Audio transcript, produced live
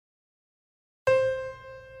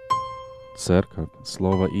Церковь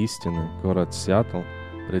Слово истины, город Сиэтл,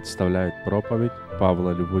 представляет проповедь Павла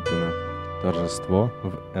Любутина «Торжество»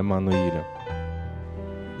 в Эммануиле.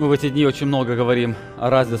 Мы в эти дни очень много говорим о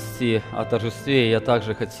радости, о торжестве. Я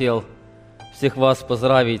также хотел всех вас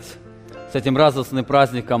поздравить с этим радостным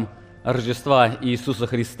праздником Рождества Иисуса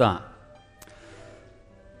Христа.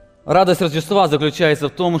 Радость Рождества заключается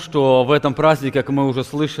в том, что в этом празднике, как мы уже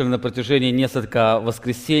слышали на протяжении нескольких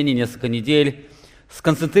воскресений, несколько недель,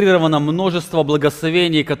 сконцентрировано множество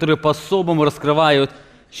благословений, которые по-особому раскрывают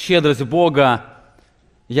щедрость Бога,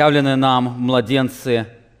 явленную нам в младенце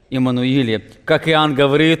Эммануиле. Как Иоанн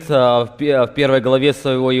говорит в первой главе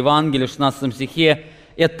своего Евангелия, в 16 стихе,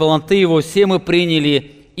 «И от полноты Его все мы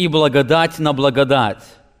приняли и благодать на благодать.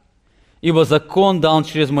 Ибо закон дан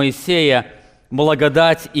через Моисея,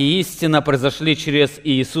 благодать и истина произошли через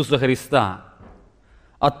Иисуса Христа».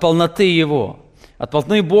 От полноты Его, от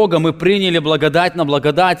полноты Бога мы приняли благодать на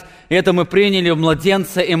благодать, и это мы приняли в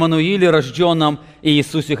младенце Эммануиле, рожденном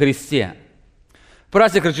Иисусе Христе.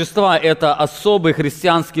 Праздник Рождества – это особый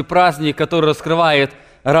христианский праздник, который раскрывает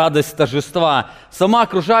радость торжества. Сама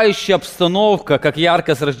окружающая обстановка, как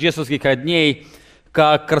яркость рождественских дней,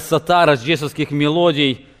 как красота рождественских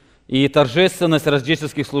мелодий и торжественность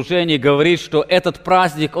рождественских служений говорит, что этот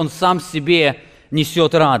праздник, он сам в себе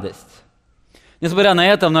несет радость. Несмотря на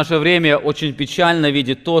это, в наше время очень печально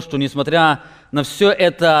видеть то, что, несмотря на все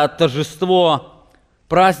это торжество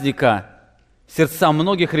праздника, сердца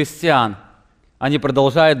многих христиан, они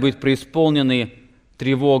продолжают быть преисполнены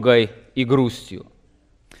тревогой и грустью.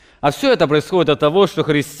 А все это происходит от того, что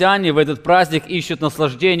христиане в этот праздник ищут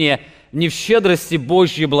наслаждение не в щедрости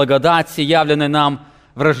Божьей благодати, явленной нам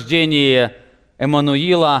в рождении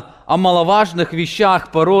Эммануила, а в маловажных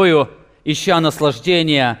вещах, порою ища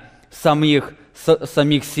наслаждения самих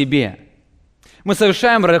себе. Мы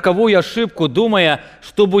совершаем роковую ошибку, думая,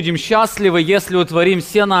 что будем счастливы, если утворим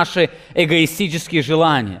все наши эгоистические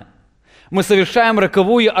желания. Мы совершаем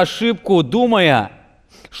роковую ошибку, думая,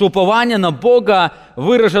 что упование на Бога,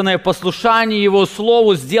 выраженное в послушании Его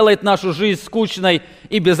Слову, сделает нашу жизнь скучной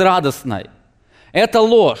и безрадостной. Это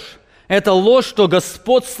ложь. Это ложь, что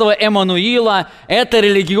господство Эммануила – это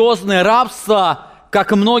религиозное рабство,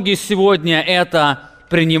 как многие сегодня это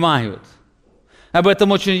принимают. Об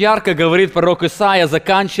этом очень ярко говорит пророк Исаия,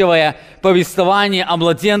 заканчивая повествование о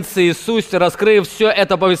младенце Иисусе. Раскрыв все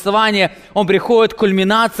это повествование, он приходит к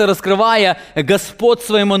кульминации, раскрывая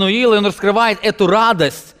господство Эммануила, и он раскрывает эту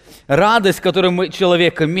радость, которую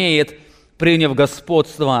человек имеет, приняв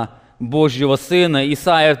господство Божьего Сына.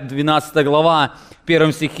 Исаия 12 глава,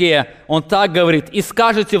 1 стихе, он так говорит: «И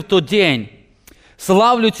скажете в тот день: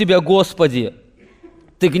 славлю Тебя, Господи,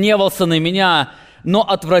 Ты гневался на меня, но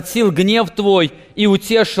отвратил гнев Твой и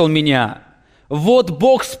утешил меня. Вот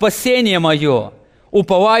Бог спасение мое,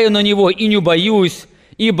 уповаю на Него и не боюсь,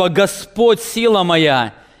 ибо Господь сила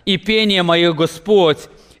моя, и пение мое Господь,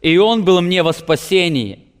 и Он был мне во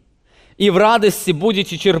спасении. И в радости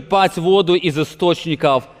будете черпать воду из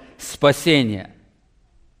источников спасения».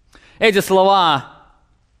 Эти слова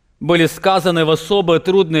были сказаны в особое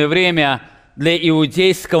трудное время для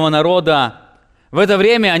иудейского народа. В это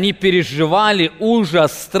время они переживали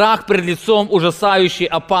ужас, страх пред лицом ужасающей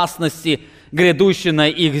опасности, грядущей на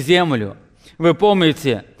их землю. Вы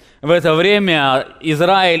помните, в это время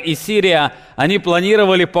Израиль и Сирия, они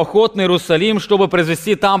планировали поход на Иерусалим, чтобы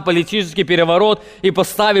произвести там политический переворот и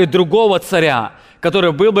поставить другого царя,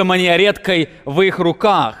 который был бы марионеткой в их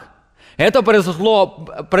руках. Это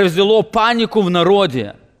произвело панику в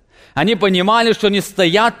народе. Они понимали, что они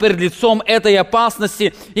стоят перед лицом этой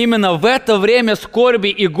опасности. Именно в это время скорби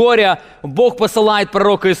и горя Бог посылает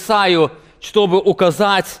пророка Исаию, чтобы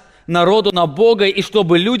указать народу на Бога и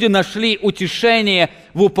чтобы люди нашли утешение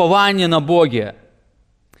в уповании на Боге.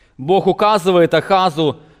 Бог указывает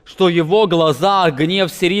Ахазу, что в его глазах гнев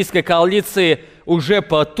сирийской коалиции уже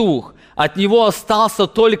потух. От него остался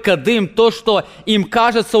только дым, то, что им,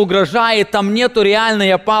 кажется, угрожает, там нету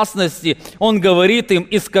реальной опасности. Он говорит им: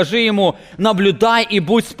 «И скажи ему: наблюдай и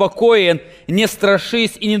будь спокоен, не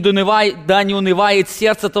страшись и не унывает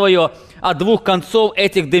сердце твое от двух концов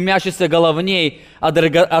этих дымящихся головней,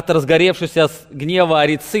 от разгоревшегося гнева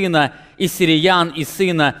Арицина и сириян и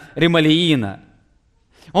сына Ремалиина».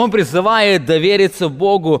 Он призывает довериться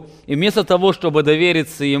Богу, и вместо того, чтобы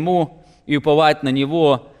довериться Ему и уповать на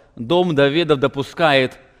Него, дом Давидов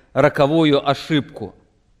допускает роковую ошибку.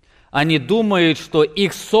 Они думают, что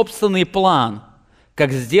их собственный план,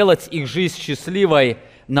 как сделать их жизнь счастливой,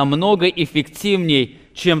 намного эффективнее,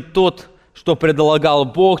 чем тот, что предлагал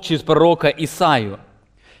Бог через пророка Исаию.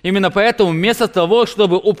 Именно поэтому вместо того,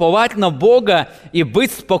 чтобы уповать на Бога и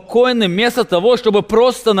быть спокойным, вместо того, чтобы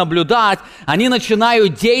просто наблюдать, они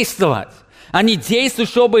начинают действовать. Они действуют,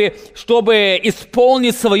 чтобы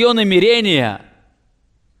исполнить свое намерение.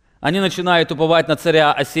 Они начинают уповать на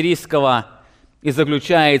царя ассирийского и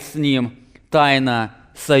заключают с ним тайно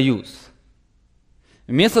союз.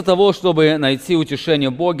 Вместо того, чтобы найти утешение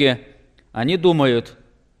в Боге, они думают,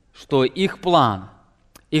 что их план,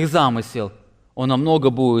 их замысел, он намного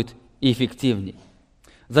будет эффективнее.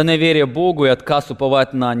 За неверие Богу и отказ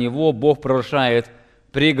уповать на Него Бог провозглашает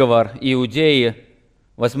приговор Иудеи.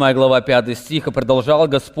 8 глава 5 стих. «И продолжал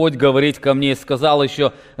Господь говорить ко мне и сказал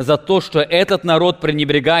еще за то, что этот народ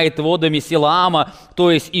пренебрегает водами Силаама,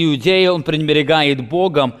 то есть Иудея, он пренебрегает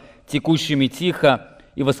Богом, текущими тихо,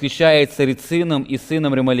 и восхищается Рицином и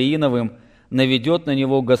сыном Ремалииновым, наведет на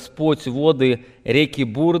него Господь воды, реки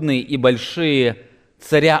бурные и большие,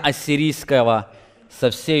 царя ассирийского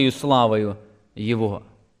со всею славою его».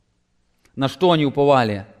 На что они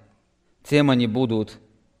уповали, тем они будут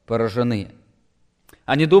поражены.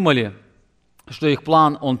 Они думали, что их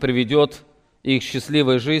план, он приведет их к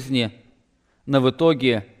счастливой жизни, но в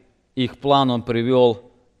итоге их план, он привел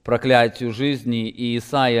к проклятию жизни, и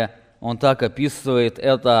Исаия, он так описывает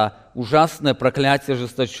это ужасное проклятие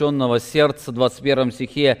ожесточенного сердца в 21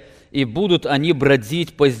 стихе. «И будут они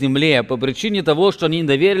бродить по земле». По причине того, что они не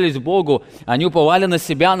доверились Богу, они уповали на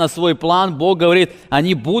себя, на свой план. Бог говорит,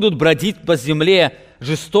 они будут бродить по земле,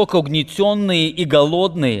 жестоко угнетенные и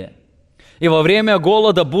голодные. И во время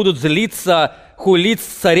голода будут злиться, хулить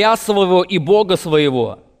царя своего и Бога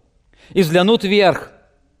своего. И взглянут вверх,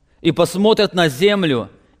 и посмотрят на землю,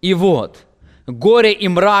 и вот, горе и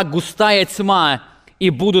мрак, густая тьма, и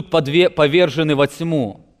будут повержены во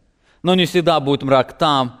тьму. Но не всегда будет мрак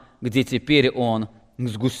там, где теперь он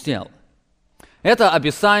сгустел. Это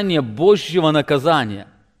описание Божьего наказания.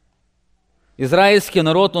 Израильский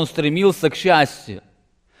народ, он стремился к счастью.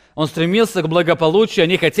 Он стремился к благополучию.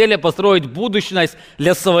 Они хотели построить будущность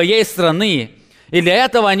для своей страны. И для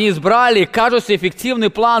этого они избрали, кажется,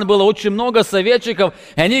 эффективный план. Было очень много советчиков.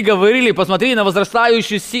 И они говорили, посмотри на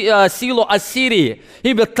возрастающую силу Ассирии.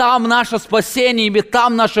 Ибо там наше спасение, ибо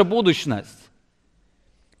там наша будущность.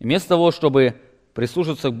 И вместо того, чтобы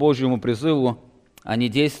прислушаться к Божьему призыву, они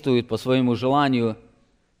действуют по своему желанию,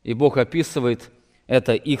 и Бог описывает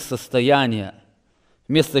это их состояние.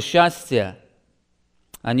 Вместо счастья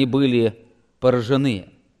они были поражены.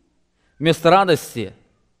 Вместо радости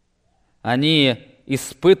они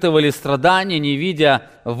испытывали страдания, не видя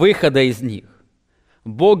выхода из них.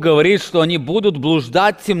 Бог говорит, что они будут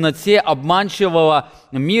блуждать в темноте обманчивого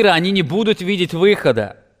мира, они не будут видеть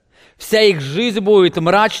выхода. Вся их жизнь будет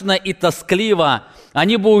мрачна и тосклива.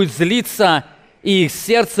 Они будут злиться, и их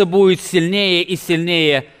сердце будет сильнее и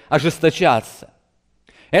сильнее ожесточаться.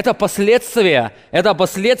 Это последствия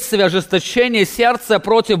ожесточения сердца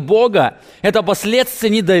против Бога. Это последствия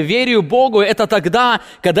недоверию Богу. Это тогда,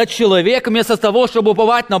 когда человек вместо того, чтобы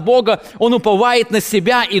уповать на Бога, он уповает на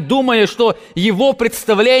себя и думает, что его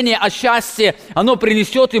представление о счастье, оно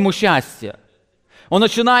принесет ему счастье. Он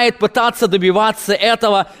начинает пытаться добиваться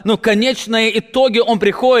этого, но в конечном итоге он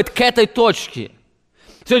приходит к этой точке.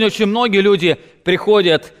 Сегодня очень многие люди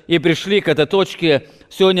приходят и пришли к этой точке.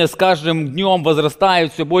 Сегодня с каждым днем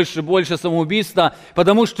возрастает все больше и больше самоубийства,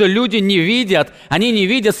 потому что люди не видят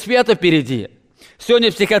света впереди.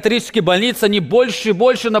 Сегодня психиатрические больницы, они больше и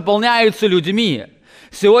больше наполняются людьми.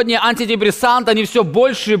 Сегодня антидепрессанты, они все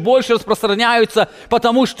больше и больше распространяются,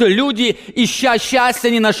 потому что люди, ища счастья,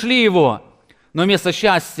 не нашли его. Но вместо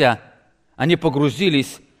счастья они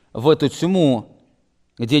погрузились в эту тьму,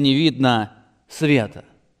 где не видно света.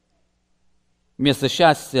 Вместо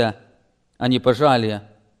счастья они пожали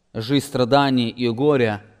жизнь страданий и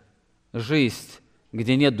горя, жизнь,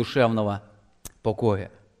 где нет душевного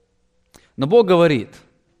покоя. Но Бог говорит,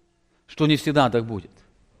 что не всегда так будет.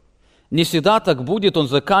 Не всегда так будет. Он,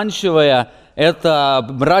 заканчивая эту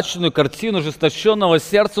мрачную картину ожесточенного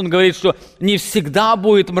сердца, он говорит, что не всегда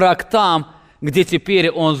будет мрак там, где теперь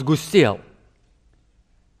он сгустел.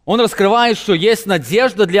 Он раскрывает, что есть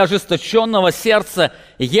надежда для ожесточенного сердца,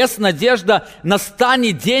 есть надежда,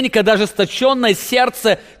 настанет день, когда ожесточенное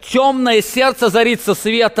сердце, темное сердце зарится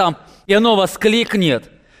светом, и оно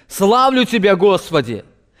воскликнет: «Славлю Тебя, Господи!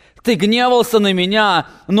 Ты гневался на меня,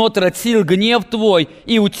 но отвратил гнев Твой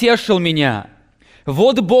и утешил меня.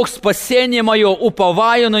 Вот Бог спасение мое,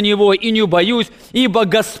 уповаю на Него и не убоюсь, ибо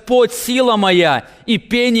Господь сила моя и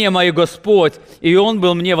пение мое Господь, и Он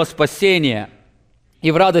был мне во спасение. И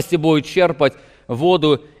в радости будет черпать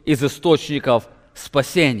воду из источников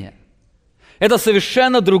спасения». Это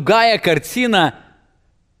совершенно другая картина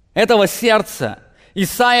этого сердца.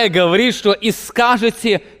 Исаия говорит, что «и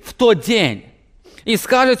скажете в тот день». И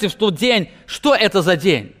скажете в тот день, что это за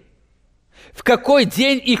день? В какой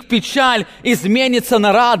день их печаль изменится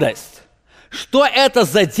на радость? Что это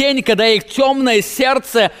за день, когда их темное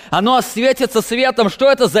сердце, оно осветится светом?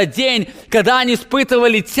 Что это за день, когда они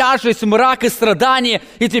испытывали тяжесть, мрак и страдания,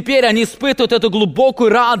 и теперь они испытывают эту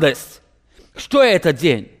глубокую радость? Что это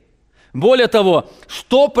день? Более того,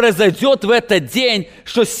 что произойдет в этот день,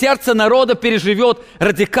 что сердце народа переживет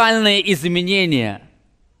радикальные изменения?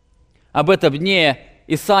 Об этом дне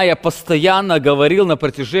Исаия постоянно говорил на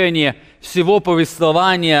протяжении всего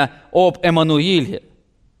повествования об Эммануиле.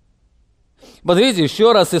 Смотрите,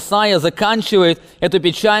 еще раз Исаия заканчивает эту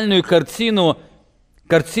печальную картину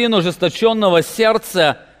ожесточенного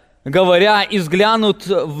сердца, говоря: «И взглянут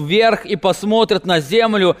вверх, и посмотрят на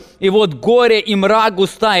землю, и вот горе и мрак,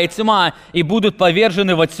 густая тьма, и будут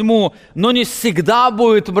повержены во тьму, но не всегда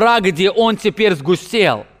будет мрак, где он теперь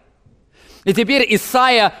сгустел». И теперь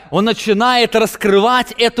Исаия, он начинает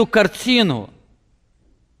раскрывать эту картину.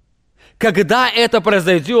 Когда это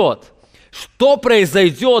произойдет? Что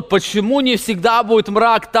произойдет? Почему не всегда будет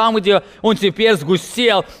мрак там, где он теперь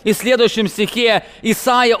сгустел? И в следующем стихе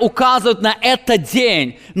Исаия указывает на этот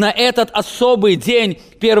день, на этот особый день,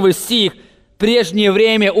 1 стих. «Прежнее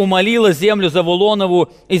время умолило землю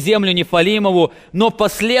Завулонову и землю Нефалимову, но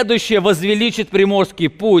последующее возвеличит приморский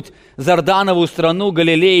путь, Зарданову страну,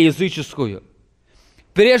 Галилею языческую».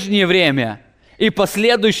 Прежнее время и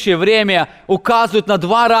последующее время указывают на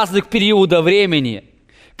два разных периода времени.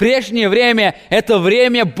 Прежнее время – это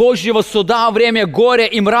время Божьего суда, время горя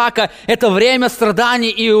и мрака, это время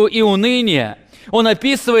страданий и уныния. Он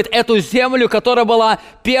описывает эту землю, которая была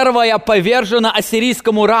первая повержена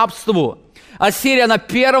ассирийскому рабству. Ассирия, она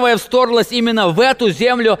первая вторглась именно в эту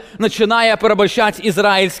землю, начиная порабощать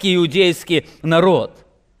израильский иудейский народ.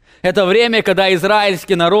 Это время, когда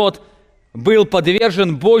израильский народ был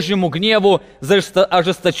подвержен Божьему гневу за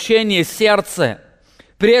ожесточение сердца.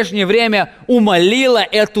 Прежнее время умолило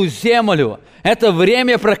эту землю. Это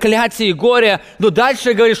время проклятия и горя. Но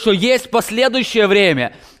дальше говорит, что есть последующее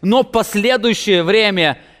время. Но последующее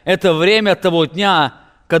время – это время того дня,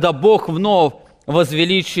 когда Бог вновь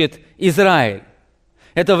возвеличит Израиль.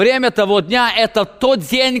 Это время того дня, это тот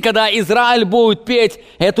день, когда Израиль будет петь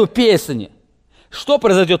эту песню. Что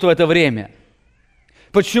произойдет в это время?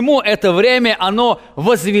 Почему это время, оно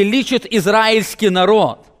возвеличит израильский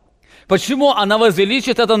народ? Почему оно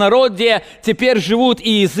возвеличит этот народ, где теперь живут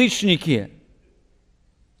и язычники?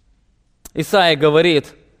 Исаия говорит: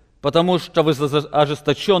 потому что в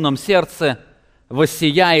ожесточенном сердце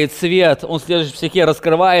воссияет свет. Он в следующем стихе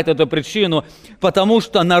раскрывает эту причину. Потому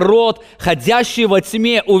что народ, ходящий во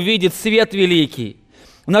тьме, увидит свет великий.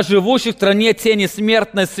 На живущих в стране тени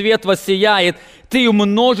смертной свет воссияет. Ты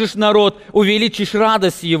умножишь народ, увеличишь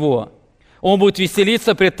радость его. Он будет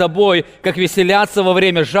веселиться пред тобой, как веселятся во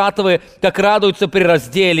время жатвы, как радуются при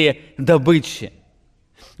разделе добычи.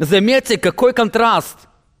 Заметьте, какой контраст.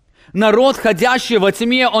 Народ, ходящий во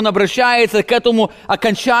тьме, он обращается к этому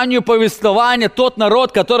окончанию повествования. Тот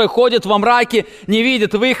народ, который ходит во мраке, не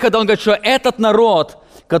видит выхода. Он говорит, что этот народ,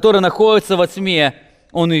 который находится во тьме,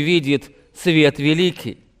 он увидит свет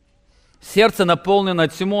великий. Сердце, наполненное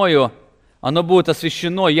тьмою, оно будет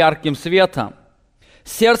освещено ярким светом.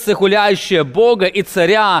 Сердце, хуляющее Бога и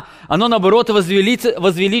Царя, оно, наоборот,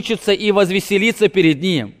 возвеличится и возвеселится перед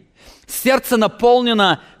Ним. Сердце,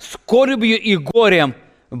 наполнено скорбью и горем,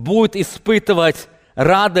 будет испытывать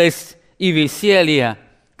радость и веселье,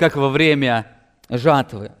 как во время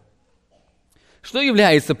жатвы. Что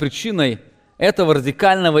является причиной этого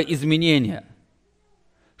радикального изменения?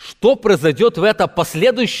 Что произойдет в это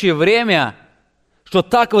последующее время, что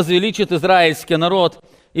так возвеличит израильский народ?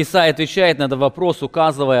 Исаия отвечает на этот вопрос,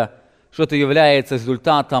 указывая, что это является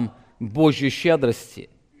результатом Божьей щедрости.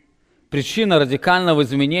 Причина радикального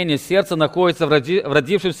изменения сердца находится в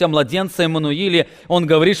родившемся младенце Эммануиле. Он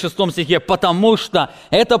говорит в 6 стихе: «Потому что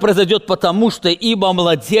это произойдет, потому что ибо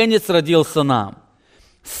младенец родился нам,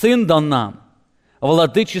 сын дан нам,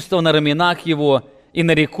 владычество на раменах его, и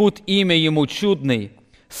нарекут имя ему чудный,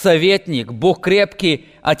 советник, Бог крепкий,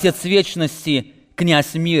 Отец вечности,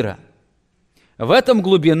 князь мира». В этом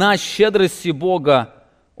глубина щедрости Бога.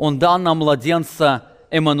 Он дал нам младенца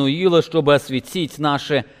Эммануила, чтобы осветить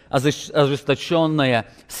наше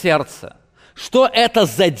ожесточенное сердце. Что это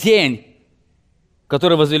за день,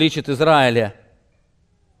 который возвеличит Израиля?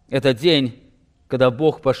 Это день, когда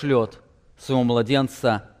Бог пошлет своего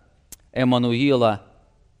младенца Эммануила,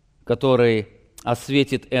 который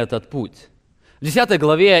осветит этот путь. В 10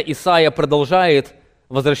 главе Исаия продолжает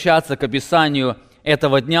возвращаться к описанию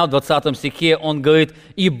этого дня. В 20 стихе он говорит: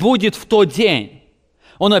 «И будет в тот день».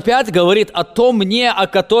 Он опять говорит о том дне, о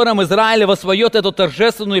котором Израиль воспоет эту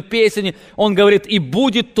торжественную песнь. Он говорит: «И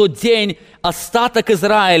будет тот день, остаток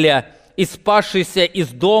Израиля, и спасшиеся из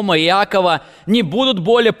дома Иакова, не будут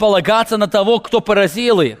более полагаться на того, кто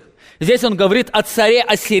поразил их». Здесь он говорит о царе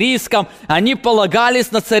ассирийском. Они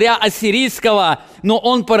полагались на царя ассирийского, но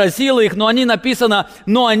он поразил их. Но они написано: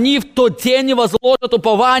 «Но они в тот день возложат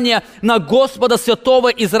упование на Господа Святого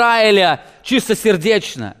Израиля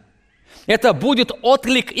чистосердечно». Это будет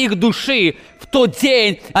отклик их души. В тот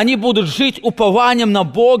день они будут жить упованием на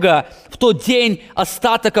Бога. В тот день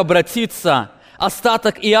остаток обратится.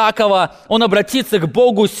 Остаток Иакова, он обратится к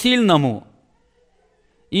Богу сильному.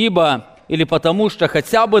 Ибо, или потому что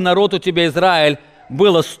хотя бы народ у тебя, Израиль,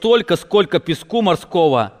 было столько, сколько песку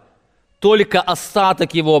морского, только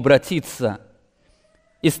остаток его обратится.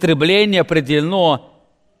 Истребление определено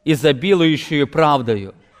изобилующую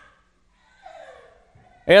правдою.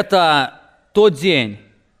 Это тот день,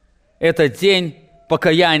 это день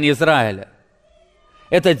покаяния Израиля.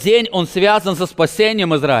 Этот день, он связан со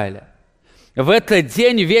спасением Израиля. В этот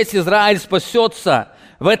день весь Израиль спасется.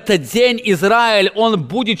 В этот день Израиль, он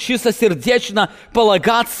будет чистосердечно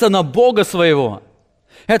полагаться на Бога своего.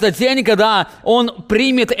 Это день, когда он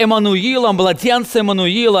примет Эммануила, младенца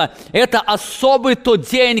Эммануила. Это особый тот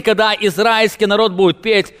день, когда израильский народ будет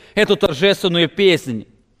петь эту торжественную песнь.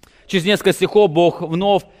 Через несколько стихов Бог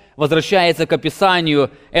вновь возвращается к описанию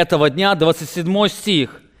этого дня, 27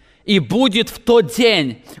 стих. «И будет в тот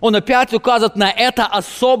день». Он опять указывает на это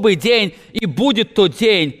особый день. «И будет тот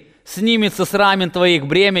день, снимется с рамен твоих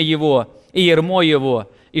бремя его, и ярмо его,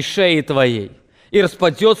 и шеи твоей. И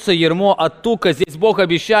распадется ярмо от тука». Здесь Бог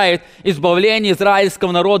обещает избавление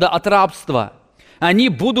израильского народа от рабства. Они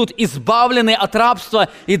будут избавлены от рабства.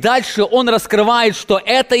 И дальше он раскрывает, что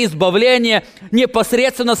это избавление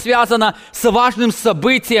непосредственно связано с важным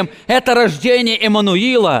событием. Это рождение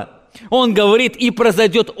Эммануила. Он говорит: «И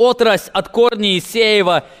произойдет отрасль от корня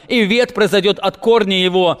Иисеева, и ветвь произойдет от корня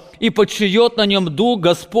его, и почиет на нем Дух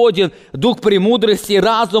Господень, Дух премудрости и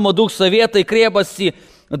разума, Дух совета и крепости,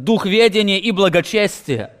 Дух ведения и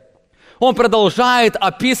благочестия». Он продолжает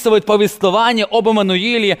описывать повествование об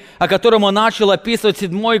Эммануиле, о котором он начал описывать в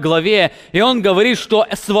 7 главе. И он говорит, что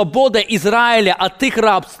свобода Израиля от их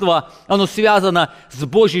рабства, оно связано с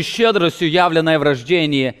Божьей щедростью, явленной в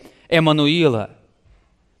рождении Эммануила.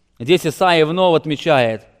 Здесь Исаия вновь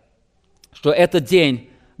отмечает, что этот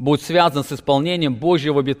день будет связан с исполнением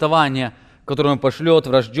Божьего обетования, которое он пошлет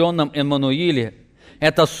в рожденном Эммануиле.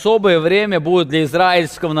 Это особое время будет для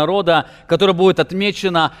израильского народа, которое будет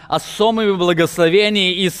отмечено особыми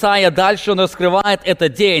благословениями. Исаия дальше он раскрывает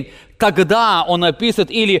этот день. Тогда он описывает,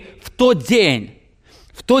 или в тот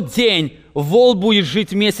день вол будет жить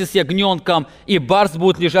вместе с ягненком, и барс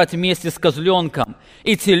будет лежать вместе с козленком,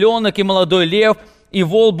 и теленок, и молодой лев, и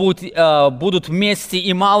вол будут вместе,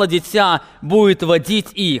 и мало дитя будет водить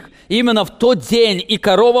их. Именно в тот день и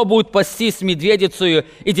корова будет пастись с медведицею,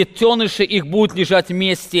 и детеныши их будут лежать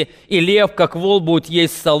вместе, и лев, как вол, будет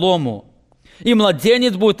есть солому. И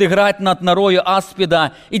младенец будет играть над норою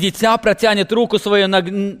аспида, и дитя протянет руку свою на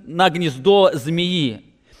гнездо змеи.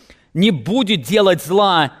 Не будут делать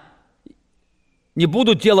зла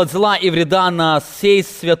и вреда на сей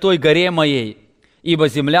святой горе моей, ибо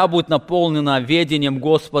земля будет наполнена ведением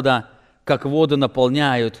Господа, как воды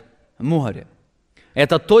наполняют море.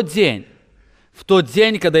 Это тот день. В тот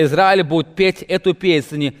день, когда Израиль будет петь эту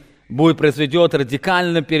песню, будет произведет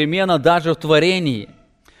радикальная перемена даже в творении.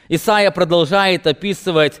 Исаия продолжает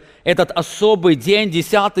описывать этот особый день,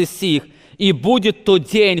 10 стих. «И будет тот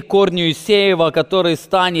день корню Иисеева, который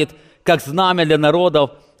станет, как знамя для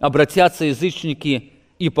народов, обратятся язычники,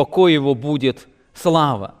 и покой его будет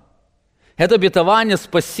слава». Это обетование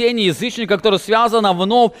спасения язычника, которое связано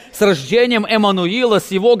вновь с рождением Эммануила, с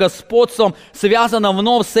его господством, связано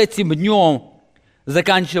вновь с этим днем.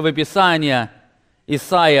 Заканчивая Писание,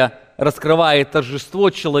 Исаия раскрывает торжество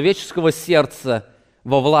человеческого сердца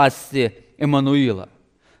во власти Эммануила.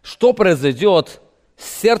 Что произойдет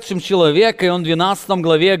с сердцем человека? И он в 12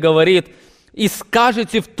 главе говорит: «И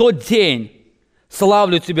скажете в тот день: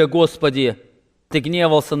 славлю Тебя, Господи, Ты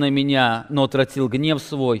гневался на меня, но отвратил гнев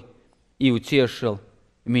свой и утешил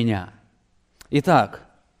меня». Итак,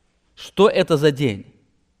 что это за день?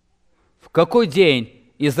 В какой день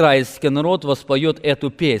израильский народ воспоет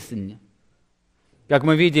эту песнь? Как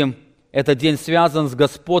мы видим, этот день связан с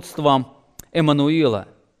господством Эммануила.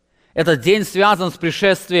 Этот день связан с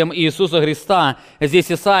пришествием Иисуса Христа. Здесь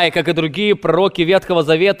Исаия, как и другие пророки Ветхого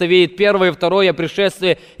Завета, видит первое и второе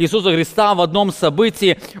пришествие Иисуса Христа в одном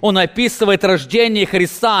событии. Он описывает рождение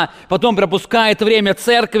Христа, потом пропускает время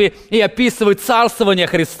церкви и описывает царствование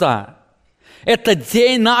Христа. Этот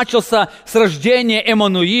день начался с рождения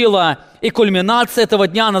Эммануила, и кульминация этого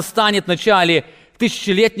дня настанет в начале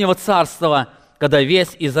тысячелетнего царства, когда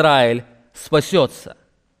весь Израиль спасется.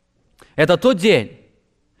 Это тот день,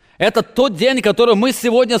 который мы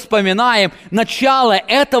сегодня вспоминаем. Начало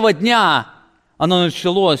этого дня, оно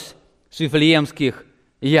началось с вифлеемских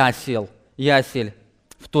ясель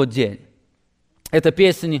в тот день. Эта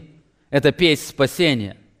песнь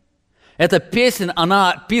спасения. Эта песнь,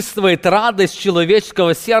 она описывает радость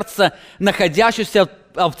человеческого сердца, находящегося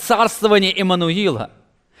в царствовании Эммануила.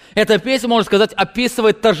 Эта песня, можно сказать,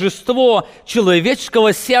 описывает торжество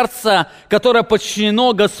человеческого сердца, которое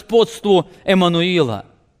подчинено господству Эммануила.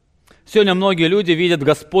 Сегодня многие люди видят в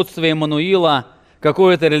господстве Эммануила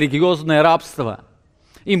какое-то религиозное рабство.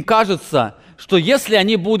 Им кажется, что если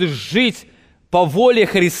они будут жить по воле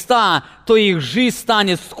Христа, то их жизнь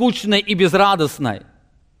станет скучной и безрадостной.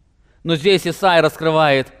 Но здесь Исаия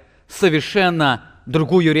раскрывает совершенно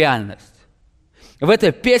другую реальность. В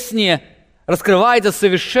этой песне раскрывается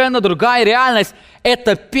совершенно другая реальность.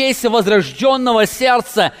 Это песнь возрожденного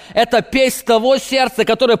сердца. Это песнь того сердца,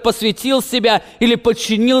 которое посвятил себя или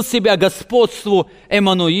подчинил себя господству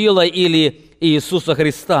Эммануила или Иисуса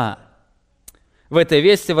Христа. В этой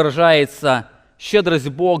вести выражается щедрость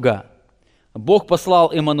Бога. Бог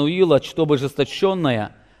послал Эммануила, чтобы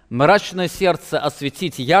ожесточенное, мрачное сердце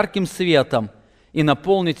осветить ярким светом и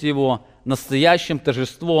наполнить его настоящим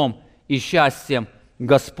торжеством и счастьем в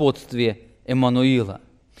господстве Эммануила.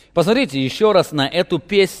 Посмотрите еще раз на эту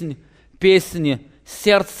песнь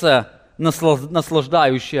сердца,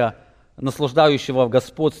 наслаждающего в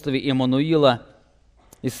господстве Эммануила.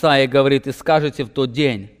 Исаия говорит: «И скажете в тот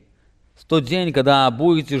день, когда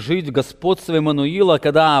будете жить в господстве Эммануила,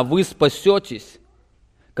 когда вы спасетесь,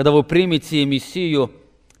 когда вы примете Мессию,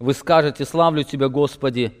 вы скажете: славлю Тебя,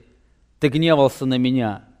 Господи, Ты гневался на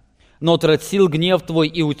меня, но отвратил гнев Твой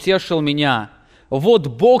и утешил меня. Вот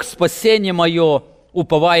Бог спасение мое,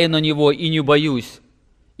 уповая на Него и не боюсь,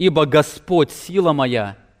 ибо Господь сила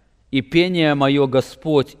моя, и пение мое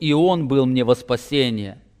Господь, и Он был мне во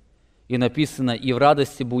спасение». И написано: «И в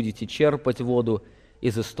радости будете черпать воду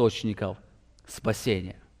из источников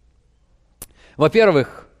спасения».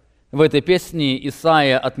 Во-первых, в этой песне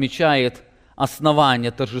Исаия отмечает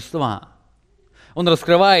основание торжества. Он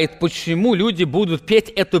раскрывает, почему люди будут петь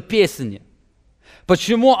эту песню,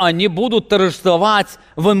 почему они будут торжествовать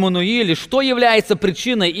в Эммануиле, что является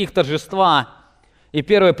причиной их торжества. И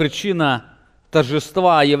первая причина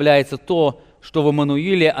торжества является то, что в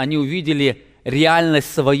Эммануиле они увидели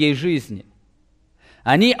реальность своей жизни.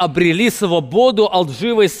 Они обрели свободу от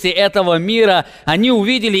лживости этого мира. Они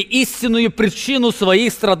увидели истинную причину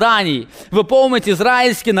своих страданий. Вы помните,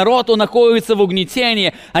 израильский народ, он находится в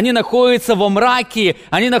угнетении, они находятся во мраке,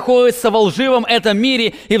 они находятся во лживом этом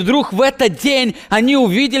мире. И вдруг в этот день они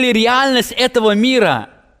увидели реальность этого мира.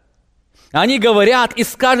 Они говорят: «И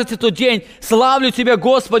скажете в тот день: славлю Тебя,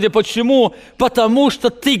 Господи». Почему? Потому что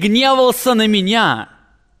Ты гневался на меня.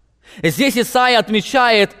 Здесь Исаия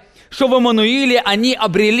отмечает, что в Эммануиле они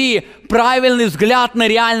обрели правильный взгляд на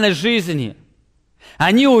реальность жизни.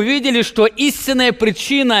 Они увидели, что истинная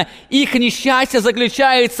причина их несчастья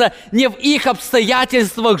заключается не в их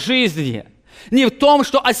обстоятельствах жизни, не в том,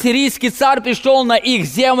 что ассирийский царь пришел на их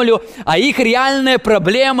землю, а их реальная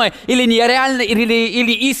проблема или нереальная,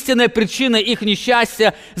 или истинная причина их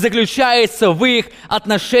несчастья заключается в их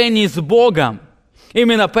отношении с Богом.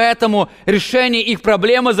 Именно поэтому решение их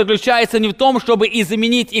проблемы заключается не в том, чтобы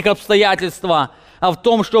изменить их обстоятельства, а в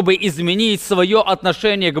том, чтобы изменить свое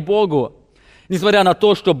отношение к Богу. Несмотря на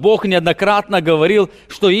то, что Бог неоднократно говорил,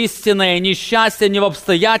 что истинное несчастье не в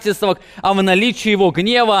обстоятельствах, а в наличии Его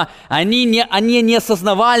гнева, они не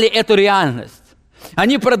осознавали эту реальность.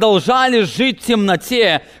 Они продолжали жить в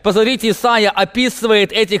темноте. Посмотрите, Исаия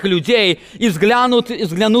описывает этих людей, и взглянут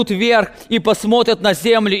вверх, и посмотрят на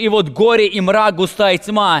землю, и вот горе и мрак, густая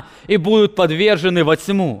тьма, и будут подвержены во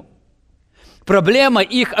тьму. Проблема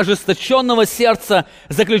их ожесточенного сердца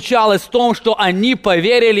заключалась в том, что они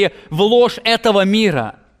поверили в ложь этого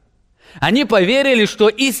мира. Они поверили, что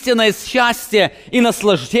истинное счастье и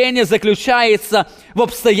наслаждение заключается в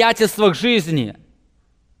обстоятельствах жизни.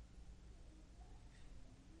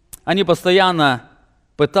 Они постоянно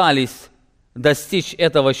пытались достичь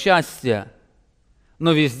этого счастья,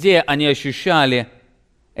 но везде они ощущали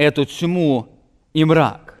эту тьму и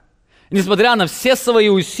мрак. Несмотря на все свои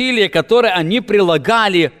усилия, которые они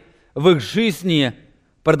прилагали в их жизни,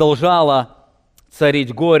 продолжало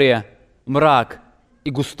царить горе, мрак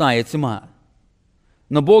и густая тьма.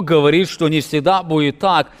 Но Бог говорит, что не всегда будет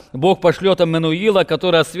так. Бог пошлет Эммануила,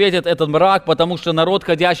 который осветит этот мрак, потому что народ,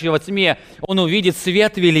 ходящий во тьме, он увидит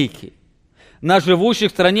свет великий. на живущих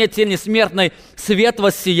в стране тени смертной свет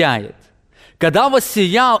воссияет. Когда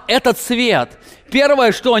воссиял этот свет,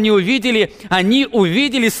 первое, что они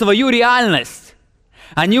увидели свою реальность.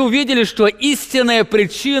 Они увидели, что истинная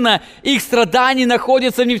причина их страданий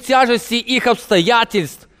находится не в тяжести их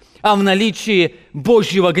обстоятельств, а в наличии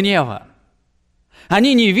Божьего гнева.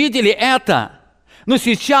 Они не видели это, но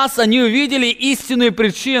сейчас они увидели истинную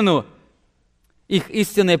причину. Их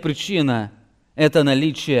истинная причина – это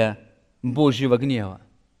наличие Божьего гнева.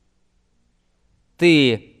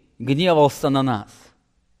 Ты гневался на нас.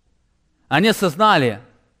 Они осознали,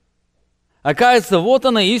 оказывается, вот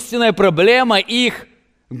она истинная проблема их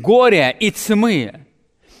горя и тьмы.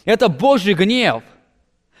 Это Божий гнев.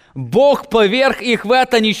 Бог поверг их в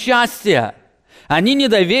это несчастье. Они не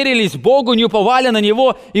доверились Богу, не уповали на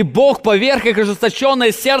Него, и Бог поверг их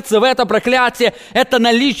ожесточенное сердце в это проклятие. Это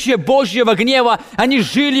наличие Божьего гнева. Они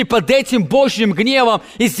жили под этим Божьим гневом,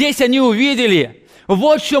 и здесь они увидели.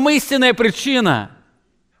 Вот в чем истинная причина.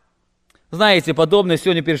 Знаете, подобное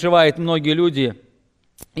сегодня переживают многие люди.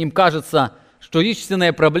 Им кажется, что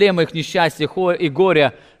истинная проблема их несчастья и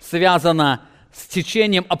горя связана с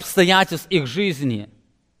течением обстоятельств их жизни.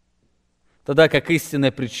 Тогда как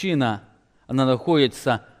истинная причина, она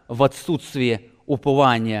находится в отсутствии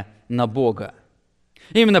упования на Бога.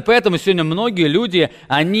 Именно поэтому сегодня многие люди,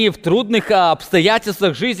 они в трудных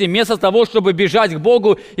обстоятельствах жизни, вместо того, чтобы бежать к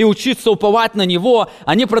Богу и учиться уповать на Него,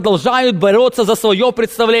 они продолжают бороться за свое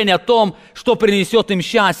представление о том, что принесет им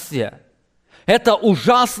счастье. Это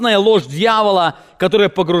ужасная ложь дьявола, которая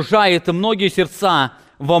погружает многие сердца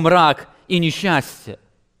во мрак и несчастье.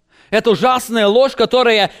 Это ужасная ложь,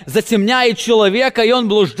 которая затемняет человека, и он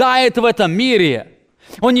блуждает в этом мире.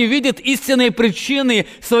 Он не видит истинные причины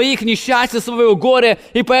своих несчастий, своего горя,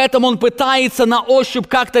 и поэтому он пытается на ощупь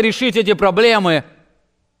как-то решить эти проблемы.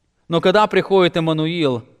 Но когда приходит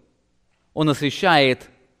Эммануил, он освещает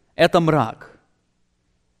это мрак.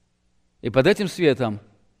 И под этим светом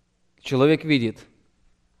человек видит,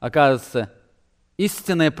 оказывается,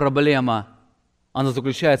 истинная проблема, она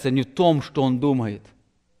заключается не в том, что он думает,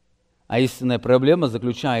 а истинная проблема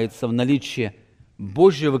заключается в наличии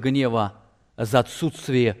Божьего гнева за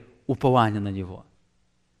отсутствие упования на Него.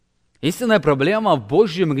 Истинная проблема в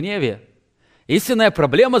Божьем гневе. Истинная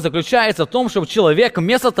проблема заключается в том, что человек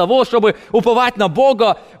вместо того, чтобы уповать на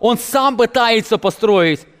Бога, он сам пытается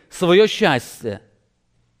построить свое счастье.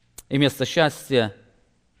 И вместо счастья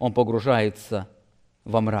он погружается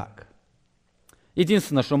во мрак.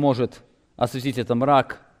 Единственное, что может осветить этот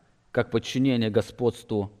мрак, как подчинение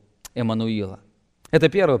господству Эммануила. Это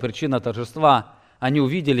первая причина торжества. Они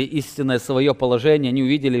увидели истинное свое положение, они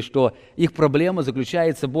увидели, что их проблема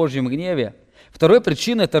заключается в Божьем гневе. Второй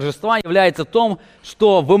причиной торжества является в том,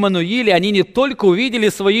 что в Эммануиле они не только увидели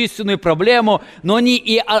свою истинную проблему, но они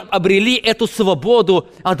и обрели эту свободу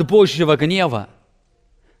от Божьего гнева.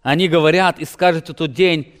 Они говорят и скажут в тот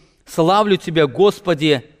день: «Славлю Тебя,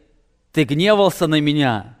 Господи, Ты гневался на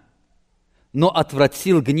меня, но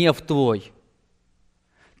отвратил гнев Твой».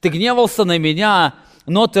 Ты гневался на меня,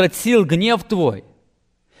 но отвратил гнев Твой.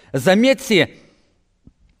 Заметьте,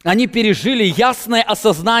 они пережили ясное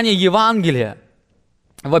осознание Евангелия.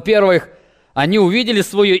 Во-первых, они увидели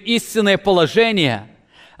свое истинное положение.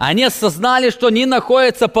 Они осознали, что они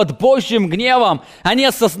находятся под Божьим гневом. Они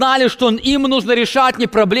осознали, что им нужно решать не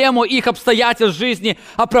проблему их обстоятельств жизни,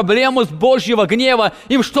 а проблему с Божьего гнева.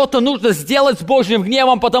 Им что-то нужно сделать с Божьим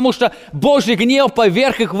гневом, потому что Божий гнев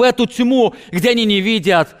поверг их в эту тьму, где они не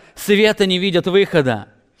видят света, не видят выхода.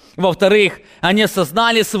 Во-вторых, они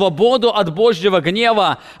осознали свободу от Божьего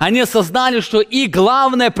гнева. Они осознали, что их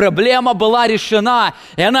главная проблема была решена,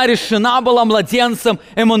 и она решена была младенцем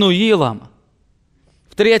Эммануилом.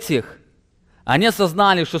 В-третьих, они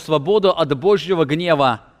осознали, что свободу от Божьего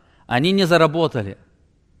гнева они не заработали.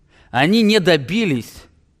 Они не добились,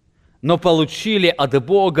 но получили от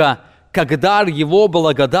Бога как дар Его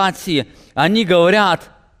благодати. Они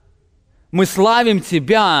говорят: «Мы славим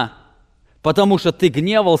Тебя, потому что Ты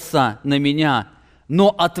гневался на меня, но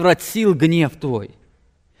отвратил гнев Твой».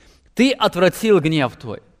 Ты отвратил гнев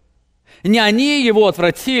Твой. Не они его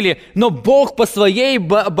отвратили, но Бог по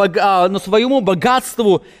своему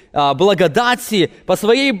богатству, благодати, по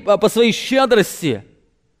своей щедрости,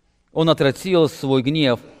 Он отвратил свой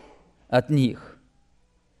гнев от них.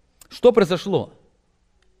 Что произошло?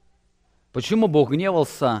 Почему Бог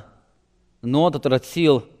гневался, но Он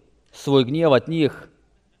отвратил свой гнев от них?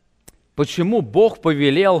 Почему Бог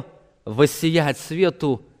повелел воссиять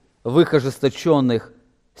свету в их ожесточенных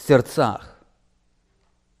сердцах?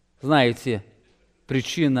 Знаете,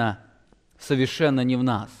 причина совершенно не в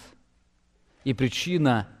нас, и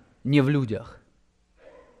причина не в людях.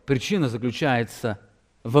 Причина заключается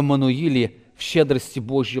в Эммануиле, в щедрости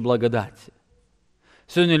Божьей благодати.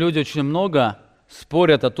 Сегодня люди очень много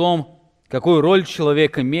спорят о том, какую роль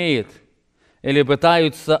человек имеет, или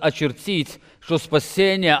пытаются очертить, что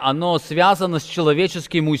спасение, оно связано с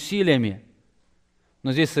человеческими усилиями.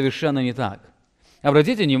 Но здесь совершенно не так.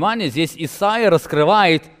 Обратите внимание, здесь Исаия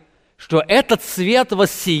раскрывает, что этот свет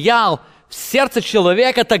воссиял в сердце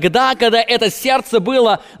человека тогда, когда это сердце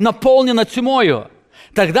было наполнено тьмою.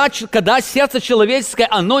 Тогда, когда сердце человеческое,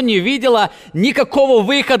 оно не видело никакого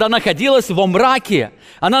выхода, находилось во мраке,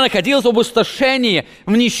 оно находилось в опустошении,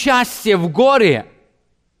 в несчастье, в горе.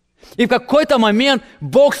 И в какой-то момент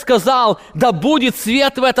Бог сказал: да будет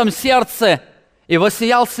свет в этом сердце, и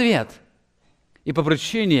воссиял свет. И по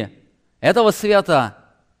причине этого света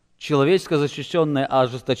человеческое защищенное,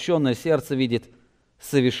 ожесточенное сердце видит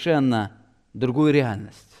совершенно другую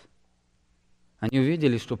реальность. Они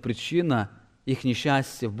увидели, что причина их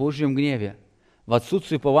несчастья в Божьем гневе, в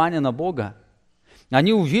отсутствии упования на Бога.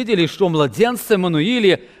 Они увидели, что младенца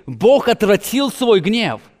Эммануиле Бог отвратил свой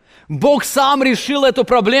гнев. Бог сам решил эту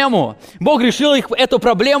проблему. Бог решил эту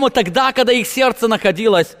проблему тогда, когда их сердце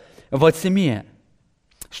находилось во тьме.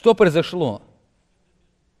 Что произошло?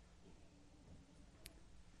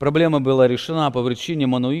 Проблема была решена по причине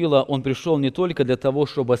Эммануила. Он пришел не только для того,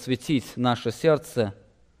 чтобы осветить наше сердце,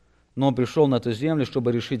 но Он пришел на эту землю,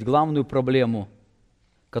 чтобы решить главную проблему,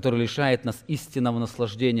 которая лишает нас истинного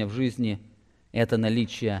наслаждения в жизни. Это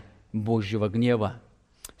наличие Божьего гнева.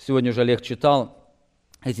 Сегодня уже Олег читал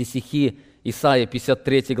эти стихи. Исаия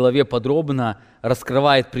 53 главе подробно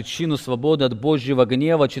раскрывает причину свободы от Божьего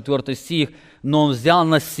гнева. 4 стих. «Но Он взял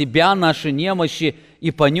на себя наши немощи и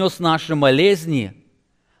понес наши болезни».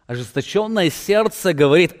 Ожесточенное сердце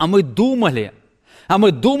говорит: а мы думали,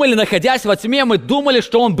 находясь во тьме, мы думали,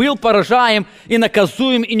 что Он был поражаем и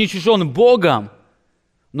наказуем и ничижен Богом.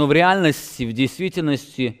 Но в реальности, в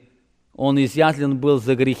действительности, Он изъятлен был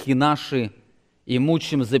за грехи наши и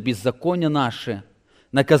мучим за беззаконие наши.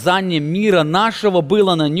 Наказание мира нашего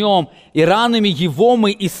было на Нем, и ранами Его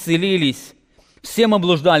мы исцелились. Все мы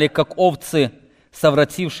блуждали, как овцы,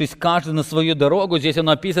 совратившись каждый на свою дорогу. Здесь он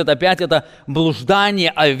описывает опять это блуждание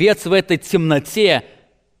овец в этой темноте.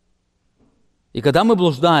 И когда мы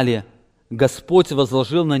блуждали, Господь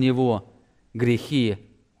возложил на Него грехи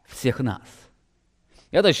всех нас.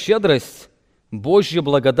 Эта щедрость Божьей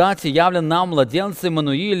благодати явлена нам, младенце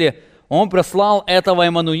Эммануиле. Он прислал этого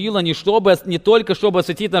Эммануила не только чтобы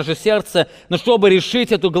осветить наше сердце, но чтобы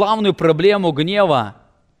решить эту главную проблему гнева.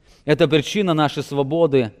 Это причина нашей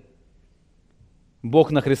свободы.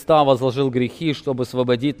 Бог на Христа возложил грехи, чтобы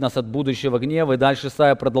освободить нас от будущего гнева. И дальше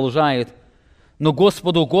Исаия продолжает. Но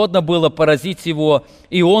Господу угодно было поразить его,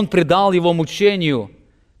 и Он предал его мучению.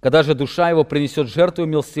 Когда же душа его принесет жертву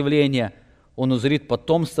милостивления, он узрит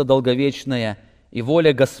потомство долговечное, и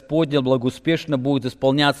воля Господня благоуспешно будет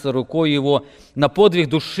исполняться рукой его. На подвиг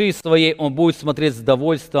души своей он будет смотреть с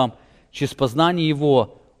довольством. Через познание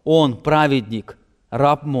его он, праведник,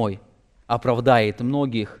 раб мой, оправдает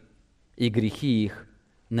многих, и грехи их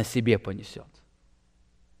на себе понесет.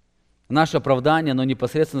 Наше оправдание, оно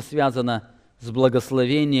непосредственно связано с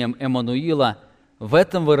благословением Эммануила. В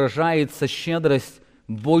этом выражается щедрость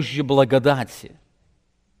Божьей благодати.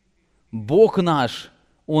 Бог наш,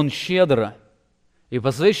 Он щедро, и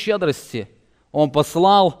по своей щедрости Он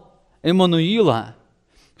послал Эммануила,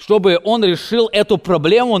 чтобы Он решил эту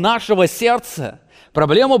проблему нашего сердца,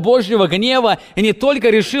 проблему Божьего гнева, и не только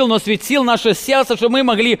решил, но осветил наше сердце, чтобы мы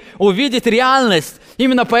могли увидеть реальность.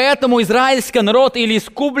 Именно поэтому израильский народ или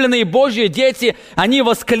искупленные Божьи дети, они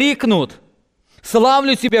воскликнут: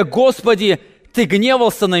 «Славлю Тебя, Господи, Ты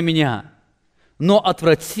гневался на меня, но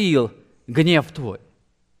отвратил гнев Твой».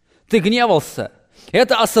 Ты гневался.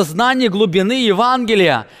 Это осознание глубины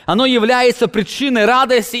Евангелия. Оно является причиной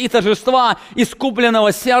радости и торжества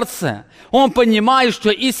искупленного сердца. Он понимает,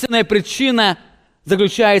 что истинная причина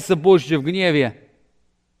заключается в Божьем гневе.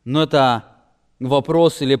 Но это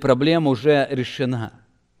вопрос или проблема уже решена.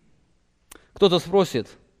 Кто-то спросит,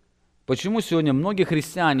 почему сегодня многие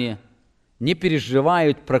христиане не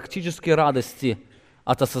переживают практической радости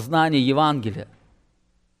от осознания Евангелия?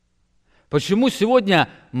 Почему сегодня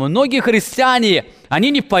многие христиане,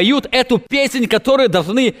 они не поют эту песнь, которую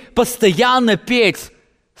должны постоянно петь?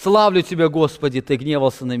 «Славлю Тебя, Господи, Ты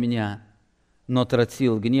гневался на меня, но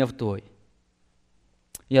отвратил гнев Твой».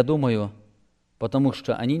 Я думаю, потому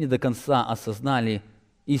что они не до конца осознали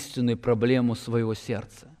истинную проблему своего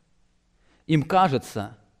сердца. Им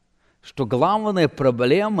кажется, что главная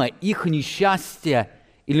проблема их несчастья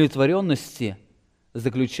или удовлетворенности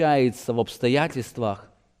заключается в обстоятельствах,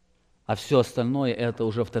 а все остальное – это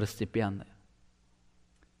уже второстепенное.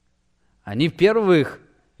 Они первых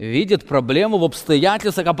видят проблему в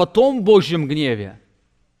обстоятельствах, а потом в Божьем гневе.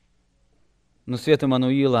 Но свет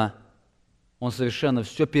Эммануила, он совершенно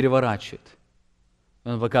все переворачивает.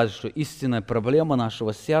 Он показывает, что истинная проблема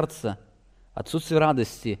нашего сердца, отсутствие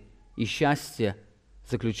радости и счастья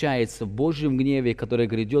заключается в Божьем гневе, который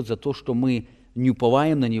грядет за то, что мы не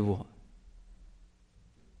уповаем на Него.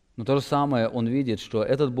 Но то же самое он видит, что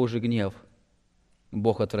этот Божий гнев,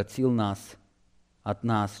 Бог отвратил от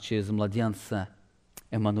нас через младенца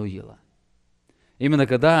Эммануила. Именно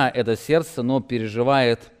когда это сердце, оно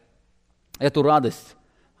переживает эту радость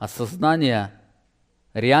осознания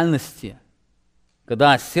реальности,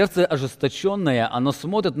 когда сердце ожесточенное, оно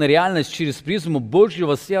смотрит на реальность через призму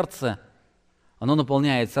Божьего сердца, оно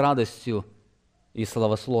наполняется радостью и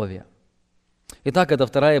славословием. Итак, это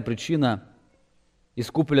вторая причина.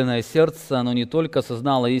 Искупленное сердце, оно не только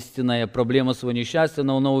осознало истинную проблему своего несчастья,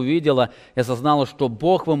 но оно увидело и осознало, что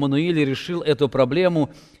Бог в Эммануиле решил эту проблему.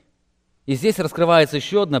 И здесь раскрывается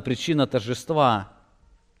еще одна причина торжества.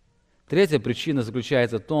 Третья причина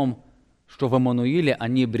заключается в том, что в Эммануиле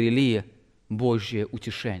они обрели Божье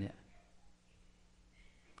утешение.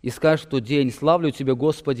 И скажешь в тот день: «Славлю Тебя,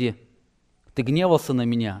 Господи, Ты гневался на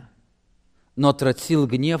меня, но отвратил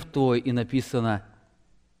гнев Твой», и написано: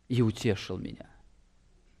 «и утешил меня».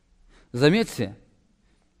 Заметьте,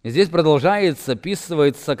 здесь продолжается,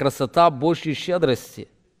 описывается красота Божьей щедрости.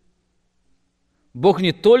 Бог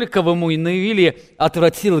не только в Эммануиле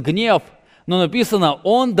отвратил гнев, но написано,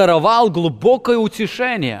 Он даровал глубокое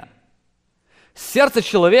утешение. Сердце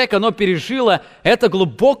человека, оно пережило это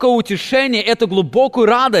глубокое утешение, эту глубокую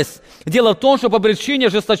радость. Дело в том, что по причине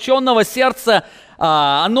ожесточенного сердца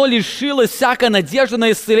оно лишилось всякой надежды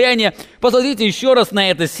на исцеление. Посмотрите еще раз на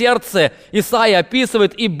это сердце. Исаия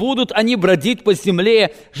описывает: «И будут они бродить по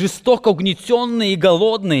земле, жестоко угнетенные и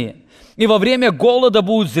голодные. И во время голода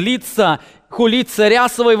будут злиться, хулить царя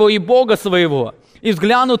своего и Бога своего. И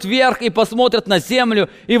взглянут вверх, и посмотрят на землю,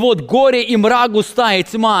 и вот горе и мрак, густая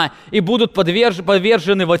тьма, и будут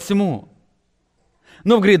повержены во тьму».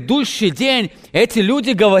 Но в грядущий день эти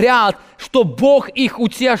люди говорят, что Бог их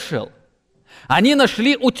утешил. Они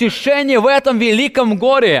нашли утешение в этом великом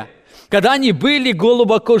горе, когда они были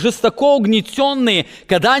глубоко, жестоко угнетенные,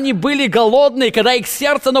 когда они были голодные, когда их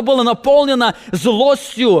сердце оно было наполнено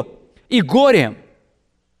злостью и горем.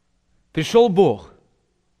 Пришел Бог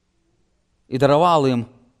и даровал им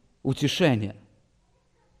утешение.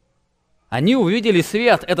 Они увидели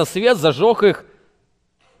свет, этот свет зажегся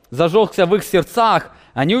в их сердцах,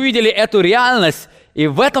 они увидели эту реальность, и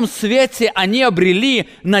в этом свете они обрели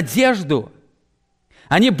надежду.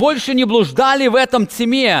 Они больше не блуждали в этом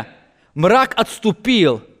тьме, мрак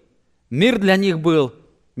отступил, мир для них был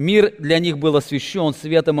освещен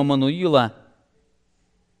светом Эммануила,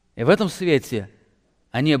 и в этом свете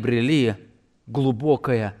они обрели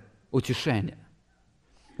глубокое утешение.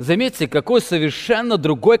 Заметьте, какой совершенно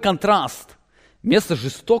другой контраст. Вместо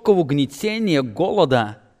жестокого угнетения,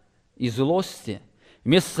 голода и злости,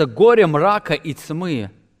 вместо горя, мрака и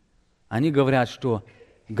тьмы, они говорят, что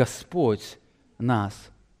Господь нас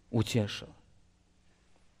утешил.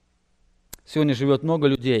 Сегодня живет много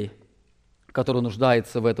людей, которые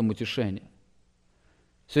нуждаются в этом утешении.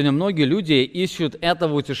 Сегодня многие люди ищут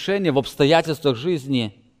этого утешения в обстоятельствах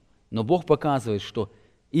жизни, но Бог показывает, что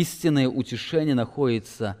истинное утешение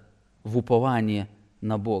находится в уповании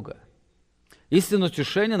на Бога. Истинное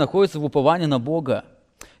утешение находится в уповании на Бога.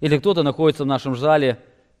 Или кто-то находится в нашем зале,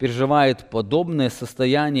 переживает подобное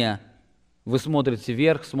состояние. Вы смотрите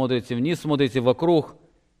вверх, смотрите вниз, смотрите вокруг,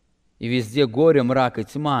 и везде горе, мрак и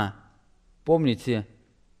тьма. Помните,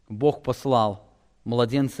 Бог послал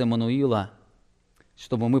младенца Эммануила,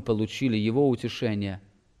 чтобы мы получили Его утешение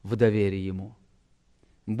в доверии Ему.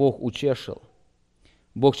 Бог утешил.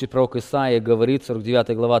 Бог через пророка Исаия говорит,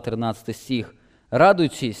 49 глава, 13 стих: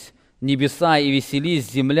 «Радуйтесь, небеса, и веселись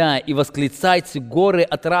земля, и восклицайте горы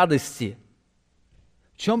от радости».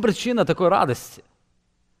 В чем причина такой радости?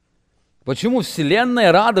 Почему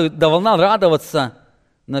Вселенная должна радоваться?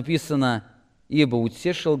 Написано: «Ибо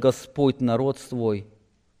утешил Господь народ свой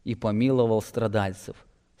и помиловал страдальцев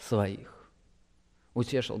своих».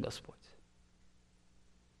 Утешил Господь.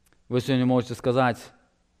 Вы сегодня можете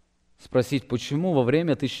спросить, почему во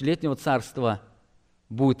время тысячелетнего царства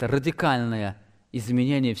будет радикальное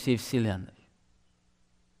изменение всей Вселенной?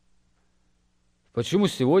 Почему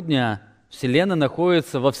сегодня Вселенная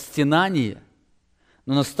находится во стенании,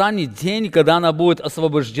 но настанет день, когда она будет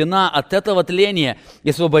освобождена от этого тления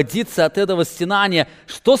и освободиться от этого стенания?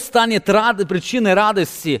 Что станет причиной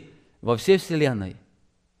радости во всей Вселенной?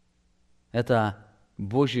 Это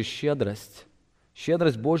Божья щедрость,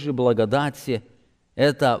 щедрость Божьей благодати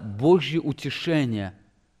Это Божье утешение,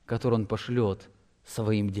 которое Он пошлет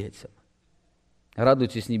своим детям.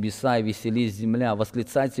 Радуйтесь, небеса, и веселись, земля,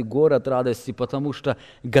 восклицайте горы от радости, потому что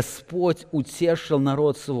Господь утешил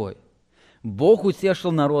народ свой. Бог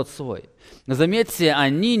утешил народ свой. Заметьте,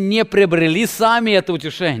 они не приобрели сами это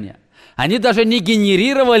утешение. Они даже не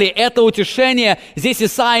генерировали это утешение. Здесь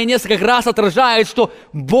Исаия несколько раз отражает, что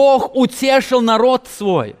Бог утешил народ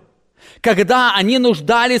свой. Когда они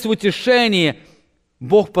нуждались в утешении,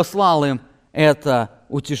 Бог послал им это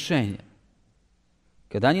утешение.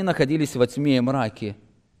 Когда они находились во тьме и мраке,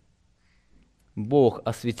 Бог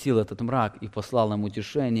осветил этот мрак и послал им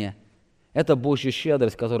утешение. Это Божья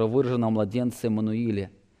щедрость, которая выражена в младенце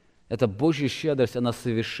Эммануиле. Это Божья щедрость, она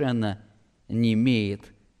совершенно не имеет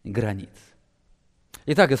границ.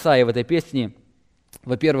 Итак, Исаия в этой песне,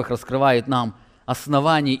 во-первых, раскрывает нам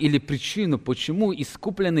основание или причину, почему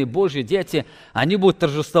искупленные Божьи дети, они будут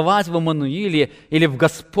торжествовать в Эммануиле или в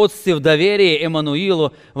господстве, в доверии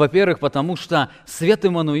Эммануилу. Во-первых, потому что свет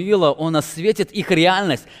Эммануила, он осветит их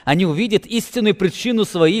реальность. Они увидят истинную причину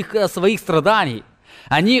своих страданий.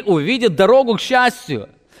 Они увидят дорогу к счастью.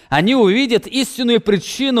 Они увидят истинную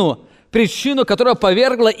причину, которая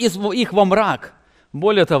повергла их во мрак.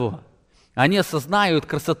 Более того, они осознают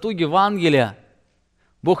красоту Евангелия.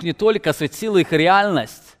 Бог не только осветил их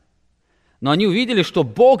реальность, но они увидели, что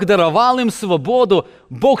Бог даровал им свободу,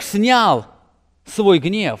 Бог снял свой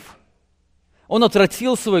гнев. Он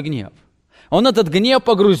отвратил свой гнев. Он этот гнев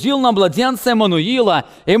погрузил на младенца Эммануила.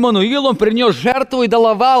 Эммануил он принес жертву и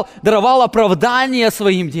даровал оправдание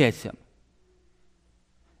своим детям.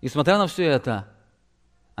 И смотря на все это,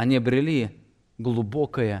 они обрели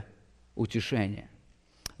глубокое утешение.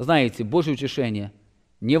 Знаете, Божье утешение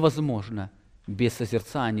невозможно без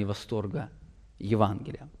созерцания и восторга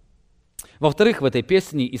Евангелия. Во-вторых, в этой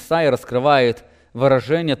песне Исаия раскрывает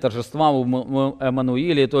выражение торжества в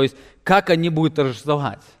Эммануиле, то есть как они будут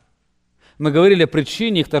торжествовать. Мы говорили о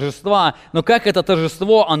причине их торжества, но как это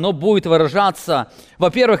торжество, оно будет выражаться?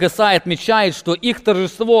 Во-первых, Исаия отмечает, что их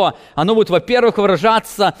торжество, оно будет, во-первых,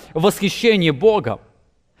 выражаться в восхищении Богом.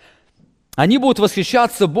 Они будут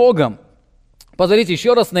восхищаться Богом. Посмотрите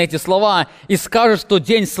еще раз на эти слова. «И скажешь в тот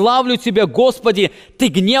день: славлю Тебя, Господи, Ты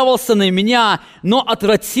гневался на меня, но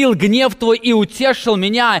отвратил гнев Твой и утешил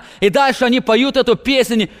меня». И дальше они поют эту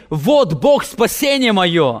песнь: «Вот Бог спасение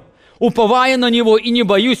мое, уповаю на Него и не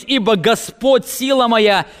боюсь, ибо Господь сила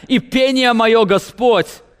моя и пение мое Господь,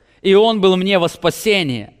 и Он был мне во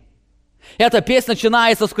спасение». Эта песня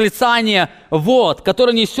начинается с восклицания «вот»,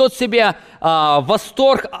 которое несет в себе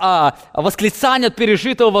восторг, восклицание от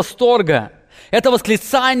пережитого восторга. Это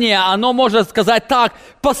восклицание, оно можно сказать так: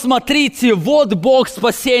 «Посмотрите, вот Бог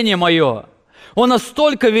спасение мое». Он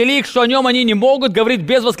настолько велик, что о нем они не могут говорить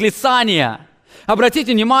без восклицания.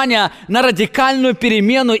 Обратите внимание на радикальную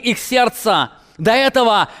перемену их сердца. До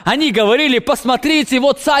этого они говорили: «Посмотрите,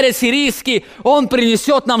 вот царь ассирийский, он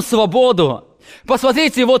принесет нам свободу».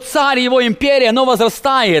 Посмотрите, вот царь, его империя, оно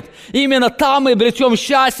возрастает. Именно там мы обретем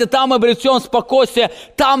счастье, там мы обретем спокойствие,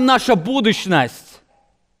 там наша будущность.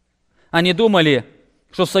 Они думали,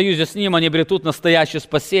 что в союзе с ним они обретут настоящее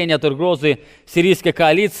спасение от угрозы сирийской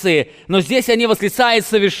коалиции. Но здесь они восклицают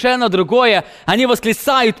совершенно другое. Они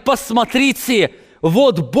восклицают: «Посмотрите,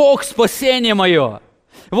 вот Бог спасение мое».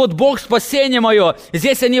 Вот Бог спасение мое.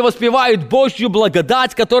 Здесь они воспевают Божью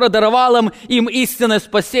благодать, которая даровала им истинное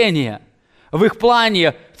спасение. В их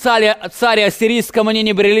плане в царе ассирийском они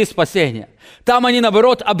не обрели спасения. Там они,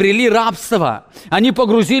 наоборот, обрели рабство. Они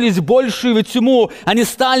погрузились в большую тьму. Они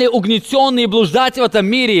стали угнетенные и блуждать в этом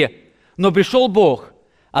мире. Но пришел Бог,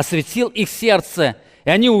 осветил их сердце, и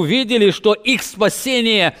они увидели, что их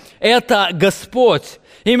спасение – это Господь.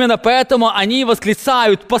 Именно поэтому они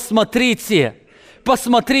восклицают: «Посмотрите,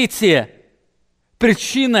 посмотрите».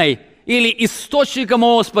 Причиной или источником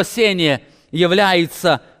моего спасения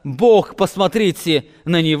является Бог, посмотрите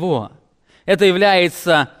на Него. Это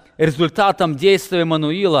является результатом действия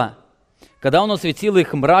Эммануила. Когда Он осветил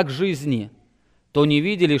их мрак жизни, то они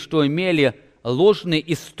видели, что имели ложный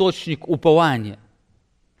источник упования.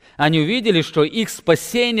 Они увидели, что их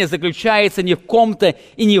спасение заключается не в ком-то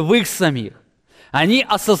и не в их самих. Они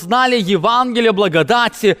осознали Евангелие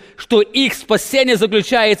благодати, что их спасение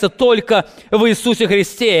заключается только в Иисусе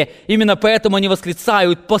Христе. Именно поэтому они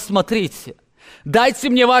восклицают: «Посмотрите, дайте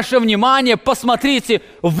мне ваше внимание, посмотрите,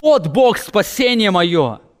 вот Бог спасение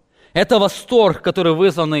мое». Это восторг, который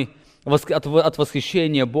вызванный от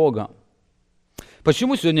восхищения Богом.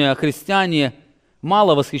 Почему сегодня христиане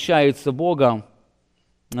мало восхищаются Богом?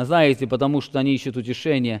 Знаете, потому что они ищут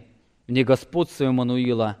утешение не в господстве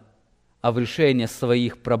Эммануила, а в решении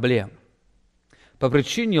своих проблем. по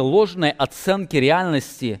причине ложной оценки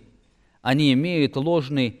реальности они имеют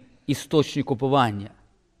ложный источник упования.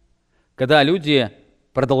 Когда люди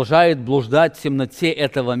продолжают блуждать в темноте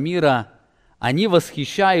этого мира, они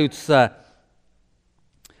восхищаются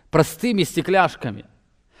простыми стекляшками.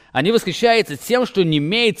 Они восхищаются тем, что не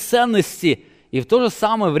имеет ценности, и в то же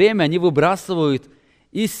самое время они выбрасывают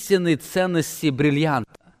истинные ценности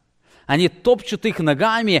бриллианта. Они топчут их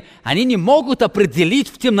ногами, они не могут определить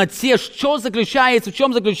в темноте, в чем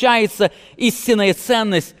заключается истинная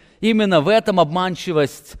ценность. Именно в этом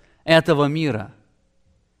обманчивость этого мира.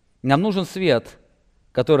 Нам нужен свет,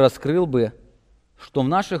 который раскрыл бы, что в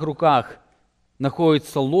наших руках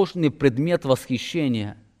находится ложный предмет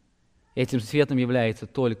восхищения. Этим светом является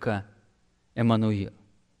только Эммануил.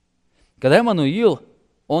 Когда Эммануил,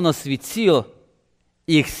 он осветил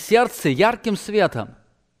их сердце ярким светом,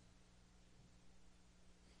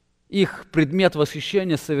 их предмет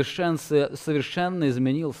восхищения совершенно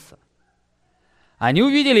изменился. Они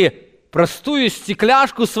увидели простую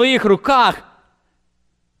стекляшку в своих руках,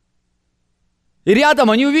 и рядом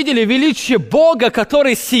они увидели величие Бога,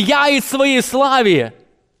 который сияет в своей славе.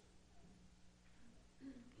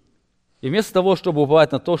 И вместо того, чтобы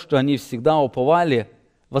уповать на то, что они всегда уповали,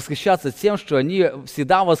 восхищаться тем, что они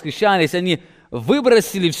всегда восхищались, они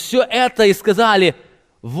выбросили все это и сказали: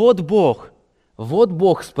 вот Бог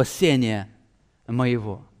спасения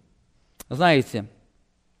моего. Знаете,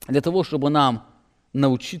 для того, чтобы нам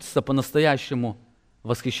научиться по-настоящему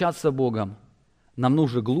восхищаться Богом, нам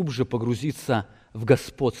нужно глубже погрузиться в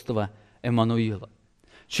господство Эммануила.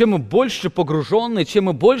 Чем мы больше погружены, чем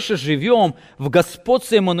мы больше живем в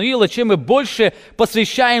господстве Эммануила, чем мы больше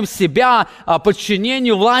посвящаем себя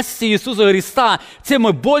подчинению власти Иисуса Христа, тем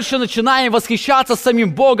мы больше начинаем восхищаться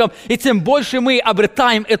самим Богом, и тем больше мы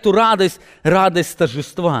обретаем эту радость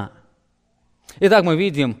торжества. Итак, мы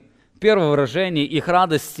видим, первое выражение их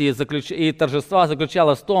радости и торжества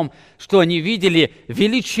заключалось в том, что они видели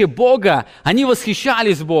величие Бога, они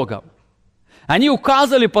восхищались Богом. Они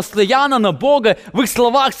указывали постоянно на Бога, в их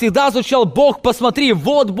словах всегда звучал: Бог, посмотри,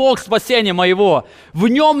 вот Бог спасения моего. В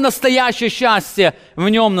Нем настоящее счастье, в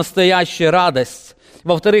Нем настоящая радость.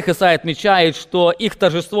 Во-вторых, Исаия отмечает, что их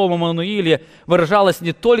торжество в Эммануиле выражалось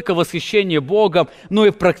не только в восхищении Богом, но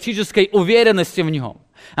и в практической уверенности в Нем.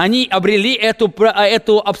 Они обрели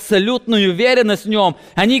эту абсолютную уверенность в Нем.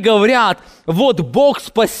 Они говорят: вот Бог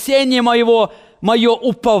спасения моего, мое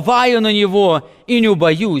уповаю на Него и не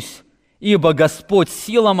убоюсь, ибо Господь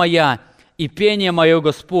сила моя и пение мое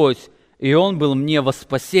Господь, и Он был мне во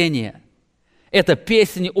спасение. Это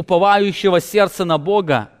песня уповающего сердца на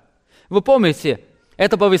Бога. Вы помните,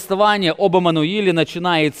 это повествование об Эммануиле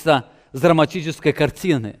начинается с драматической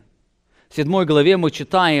картины. В 7 главе мы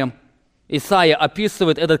читаем, Исаия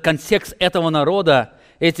описывает этот контекст этого народа,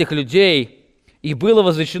 этих людей. «И было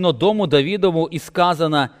возвещено дому Давидову, и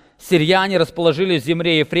сказано: сирияне расположились в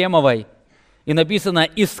земле Ефремовой». И написано: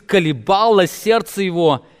 «Исколебалось сердце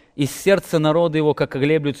его, и сердце народа его, как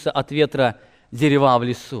колеблются от ветра дерева в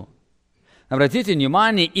лесу». Обратите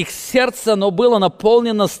внимание, их сердце, оно было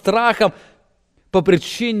наполнено страхом по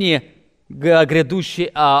причине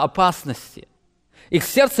грядущей опасности. Их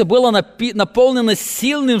сердце было наполнено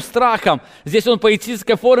сильным страхом. Здесь он в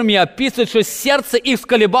поэтической форме описывает, что сердце их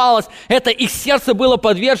сколебалось. Это их сердце было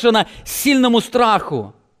подвержено сильному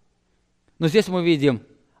страху. Но здесь мы видим,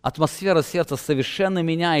 атмосфера сердца совершенно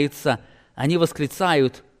меняется. Они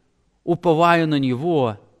восклицают: уповаю на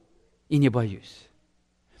Него и не боюсь.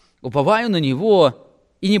 Уповаю на Него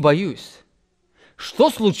и не боюсь. Что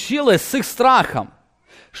случилось с их страхом?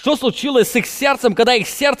 Что случилось с их сердцем, когда их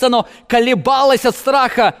сердце, оно колебалось от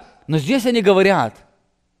страха? Но здесь они говорят,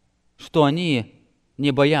 что они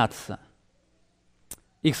не боятся.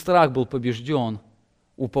 Их страх был побежден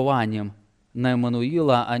упованием на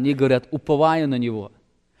Эммануила. Они говорят: уповаю на Него.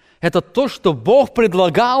 Это то, что Бог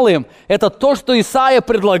предлагал им, это то, что Исаия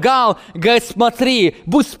предлагал. Говорит: смотри,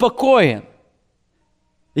 будь спокоен.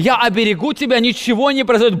 Я оберегу тебя, ничего не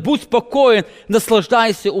произойдет, будь спокоен,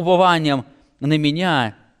 наслаждайся упованием на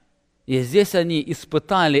меня. И здесь они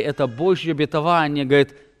испытали это Божье обетование.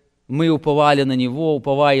 Говорит: мы уповали на Него,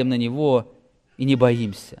 уповаем на Него и не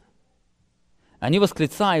боимся. Они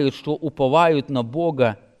восклицают, что уповают на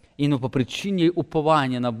Бога, и по причине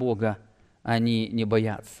упования на Бога они не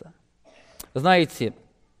боятся. Знаете,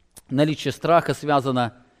 наличие страха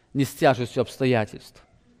связано не с тяжестью обстоятельств,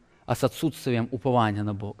 а с отсутствием упования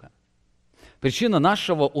на Бога. Причина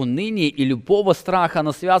нашего уныния и любого страха,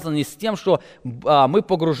 она связана не с тем, что мы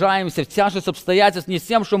погружаемся в тяжесть обстоятельств, не с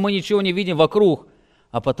тем, что мы ничего не видим вокруг,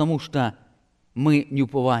 а потому что мы не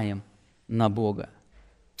уповаем на Бога.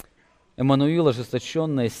 Эммануил,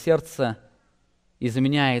 ожесточенное сердце, и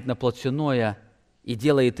заменяет на плотяное и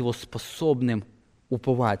делает его способным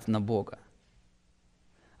уповать на Бога.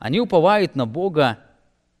 Они уповают на Бога,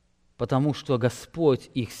 потому что Господь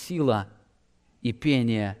их сила и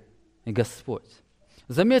пение Господь.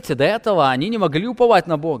 Заметьте, до этого они не могли уповать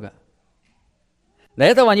на Бога. До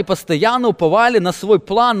этого они постоянно уповали на свой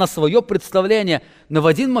план, на свое представление. Но в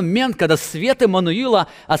один момент, когда свет Эммануила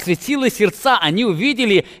осветил их сердца, они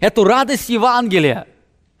увидели эту радость Евангелия.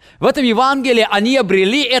 В этом Евангелии они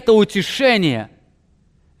обрели это утешение.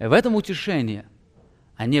 И в этом утешении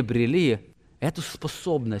они обрели эту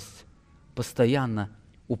способность постоянно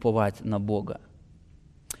уповать на Бога.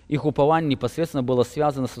 Их упование непосредственно было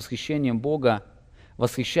связано с восхищением Бога.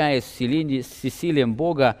 Восхищаясь всесилием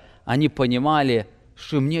Бога, они понимали,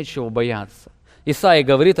 что им нечего бояться. Исаия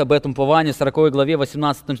говорит об этом уповании в 40 главе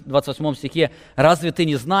 18-28 стихе. «Разве ты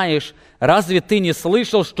не знаешь, разве ты не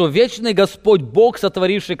слышал, что вечный Господь, Бог,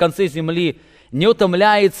 сотворивший концы земли, не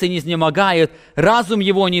утомляется и не изнемогает, разум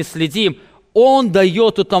его не исследим, Он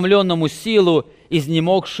дает утомленному силу,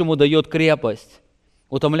 изнемогшему дает крепость.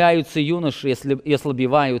 Утомляются юноши и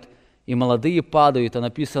ослабевают, и молодые падают, а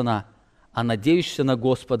написано, а надеющиеся на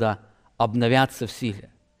Господа обновятся в силе.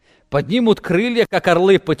 Поднимут крылья, как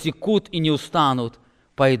орлы, потекут и не устанут,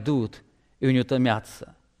 пойдут и не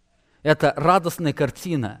утомятся». Это радостная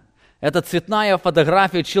картина. Это цветная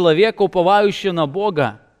фотография человека, уповающего на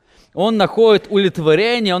Бога. Он находит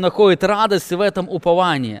удовлетворение, он находит радость в этом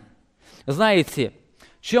уповании. Знаете,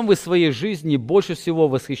 чем вы в своей жизни больше всего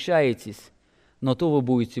восхищаетесь, но то вы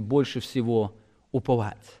будете больше всего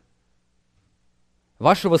уповать.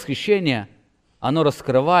 Ваше восхищение, оно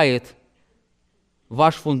раскрывает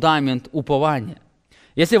ваш фундамент упования.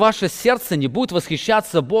 Если ваше сердце не будет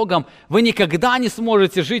восхищаться Богом, вы никогда не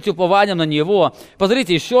сможете жить упованием на Него.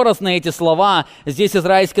 Посмотрите еще раз на эти слова. Здесь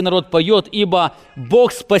израильский народ поет: «Ибо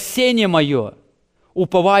Бог спасение мое,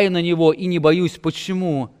 уповаю на Него и не боюсь».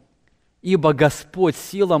 Почему? «Ибо Господь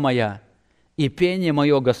сила моя, и пение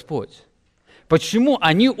мое Господь». Почему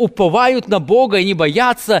они уповают на Бога и не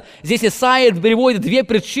боятся? Здесь Исаия приводит две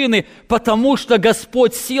причины. Потому что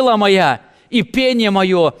Господь сила моя, и пение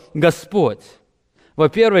мое Господь.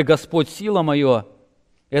 Во-первых, Господь сила мое,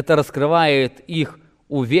 это раскрывает их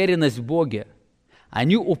уверенность в Боге.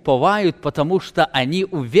 Они уповают, потому что они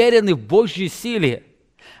уверены в Божьей силе.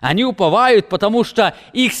 Они уповают, потому что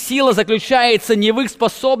их сила заключается не в их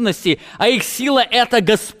способности, а их сила – это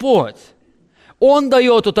Господь. Он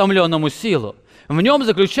дает утомленному силу. В нем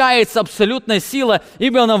заключается абсолютная сила.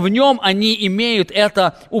 Именно в нем они имеют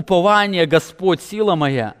это упование: Господь сила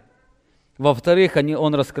моя. Во-вторых,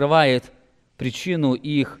 он раскрывает причину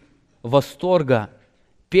их восторга.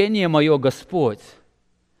 Пение мое Господь.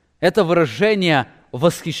 Это выражение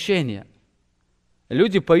восхищения.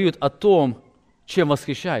 Люди поют о том, чем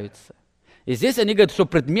восхищаются. И здесь они говорят, что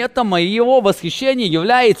предметом моего восхищения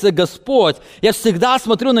является Господь. Я всегда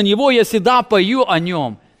смотрю на Него, я всегда пою о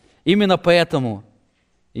Нем. Именно поэтому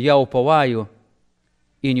я уповаю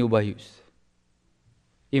и не боюсь.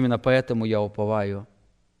 Именно поэтому я уповаю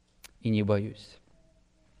и не боюсь.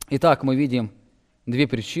 Итак, мы видим две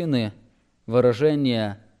причины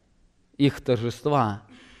выражения их торжества.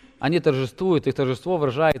 Они торжествуют, их торжество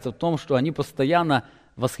выражается в том, что они постоянно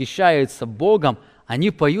восхищаются Богом,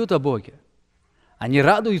 они поют о Боге, они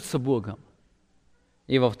радуются Богом.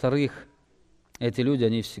 И во-вторых, эти люди,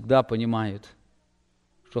 они всегда понимают,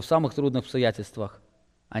 что в самых трудных обстоятельствах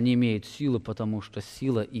они имеют силу, потому что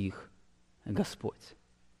сила их – Господь.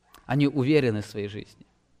 Они уверены в своей жизни.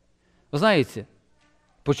 Вы знаете,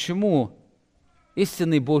 почему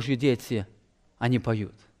истинные Божьи дети, они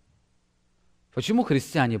поют? Почему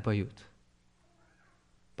христиане поют?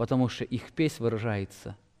 Потому что их песнь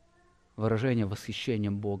выражается выражением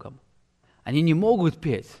восхищением Богом. Они не могут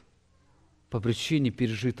петь по причине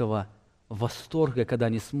пережитого восторга, когда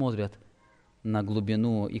они смотрят на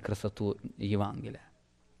глубину и красоту Евангелия.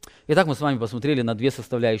 Итак, мы с вами посмотрели на две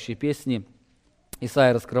составляющие песни.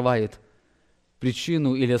 Исаия раскрывает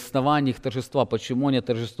причину или основание их торжества. Почему они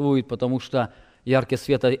торжествуют? Потому что яркий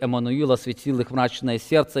свет Эммануила осветил их мрачное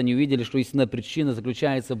сердце. Они увидели, что истинная причина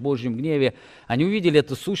заключается в Божьем гневе. Они увидели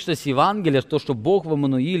эту сущность Евангелия, то, что Бог в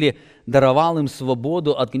Эммануиле даровал им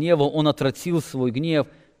свободу от гнева. Он отвратил свой гнев.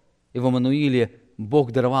 И в Эммануиле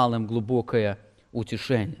Бог даровал им глубокое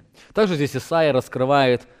утешение. Также здесь Исаия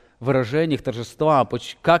раскрывает выражение их торжества,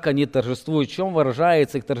 как они торжествуют, в чем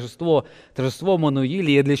выражается их торжество. Торжество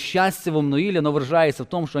Эммануиле, и для счастья в Эммануиле оно выражается в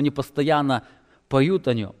том, что они постоянно поют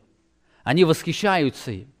о нем. Они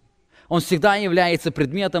восхищаются им. Он всегда является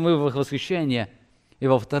предметом их восхищения. И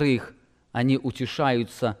во-вторых, они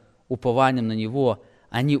утешаются упованием на Него.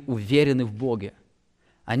 Они уверены в Боге.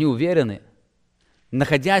 Они уверены,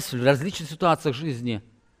 находясь в различных ситуациях жизни,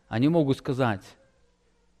 они могут сказать: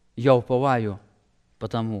 «Я уповаю,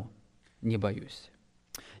 потому не боюсь».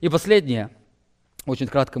 И последнее, очень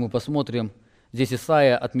кратко мы посмотрим. Здесь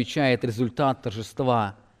Исаия отмечает результат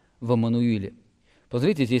торжества в Эммануиле.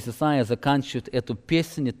 Посмотрите, здесь Исаия заканчивает эту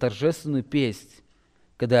песню, торжественную песнь,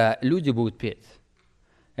 когда люди будут петь.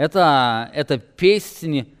 Это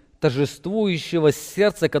песнь торжествующего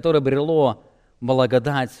сердца, которое обрело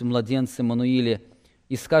благодать в младенце Эммануиле.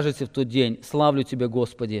 «И скажете в тот день: славлю Тебя,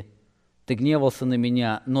 Господи, Ты гневался на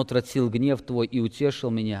меня, но отвратил гнев Твой и утешил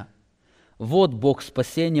меня. Вот Бог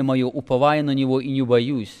спасение мое, уповаю на Него и не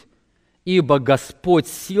боюсь, ибо Господь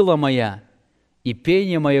сила моя, и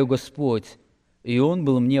пение мое Господь, и Он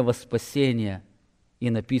был мне во спасение». И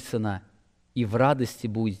написано: «И в радости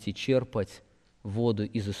будете черпать воду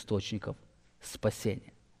из источников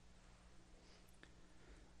спасения».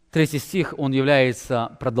 3 стих, он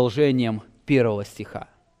является продолжением 1 стиха.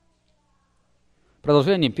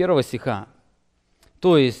 Продолжение 1 стиха.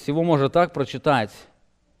 То есть его можно так прочитать: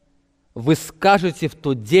 «Вы скажете в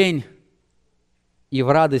тот день, и в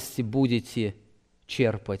радости будете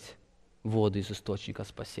черпать воду из источника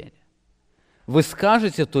спасения». Вы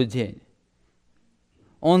скажете в тот день.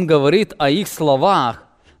 Он говорит о их словах,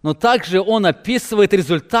 но также он описывает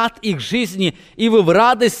результат их жизни, и вы в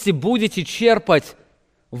радости будете черпать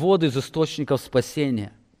воду из источников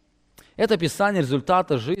спасения. Это описание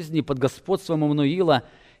результата жизни под господством Эммануила.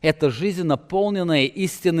 Это жизнь, наполненная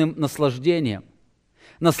истинным наслаждением.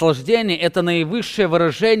 Наслаждение – это наивысшее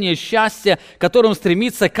выражение счастья, к которому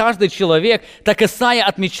стремится каждый человек. Так Исаия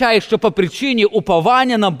отмечает, что по причине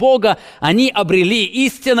упования на Бога они обрели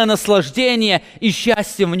истинное наслаждение и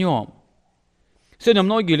счастье в Нем. Сегодня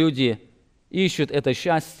многие люди ищут это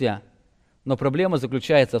счастье, но проблема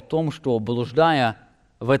заключается в том, что, блуждая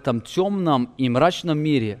в этом темном и мрачном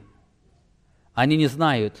мире, они не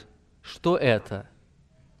знают, что это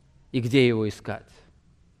и где его искать.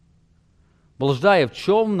 Блуждая в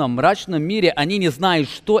темном, мрачном мире, они не знают,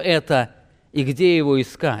 что это и где его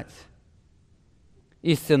искать.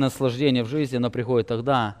 Истинное наслаждение в жизни, оно приходит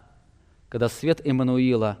тогда, когда свет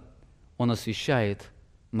Эммануила, он освещает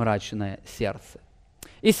мрачное сердце.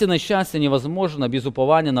 Истинное счастье невозможно без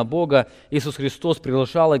упования на Бога. Иисус Христос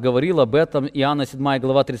приглашал и говорил об этом. Иоанна 7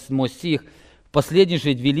 глава 37 стих. «В последний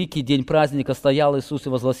же великий день праздника стоял Иисус и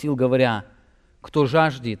возгласил, говоря: кто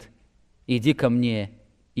жаждет, иди ко мне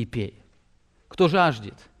и пей». Кто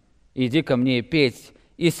жаждет, иди ко мне и петь.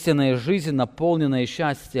 Истинная жизнь, наполненная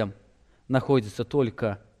счастьем, находится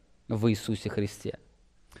только в Иисусе Христе.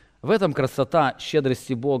 В этом красота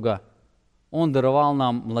щедрости Бога. Он даровал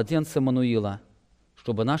нам младенца Эммануила,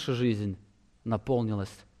 чтобы наша жизнь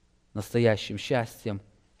наполнилась настоящим счастьем,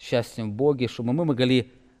 счастьем в Боге, чтобы мы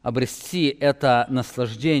могли обрести это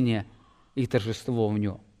наслаждение и торжество в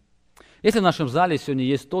Нем. Если в нашем зале сегодня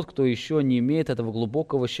есть тот, кто еще не имеет этого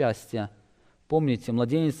глубокого счастья, помните,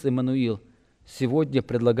 младенец Эммануил сегодня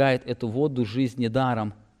предлагает эту воду жизни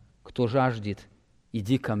даром. Кто жаждет,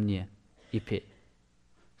 иди ко мне и пей.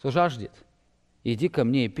 Кто жаждет, иди ко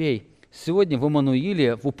мне и пей. Сегодня в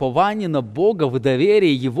Эммануиле, в уповании на Бога, в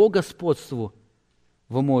доверии Его господству,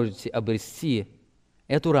 вы можете обрести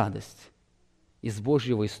эту радость из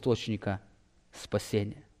Божьего источника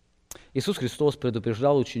спасения. Иисус Христос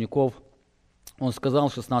предупреждал учеников. Он сказал,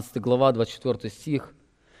 16 глава, 24 стих.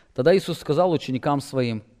 Тогда Иисус сказал ученикам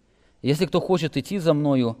Своим: «Если кто хочет идти за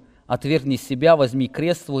Мною, отвергни себя, возьми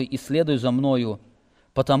крест свой и следуй за Мною,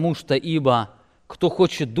 потому что, ибо кто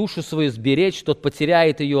хочет душу свою сберечь, тот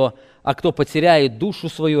потеряет ее, а кто потеряет душу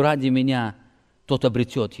свою ради Меня, тот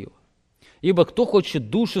обретет ее. Ибо кто хочет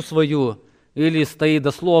душу свою, или стоит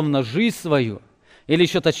дословно жизнь свою, или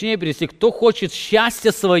еще точнее перевести, кто хочет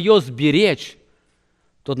счастье свое сберечь,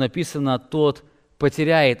 тот написано, тот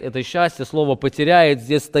потеряет это счастье. Слово «потеряет»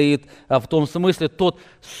 здесь стоит в том смысле, тот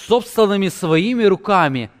собственными своими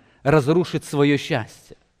руками разрушит свое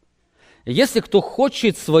счастье. Если кто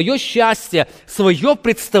хочет свое счастье, свое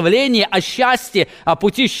представление о счастье, о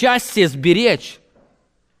пути счастья сберечь,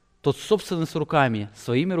 тот собственными руками,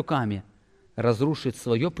 своими руками разрушит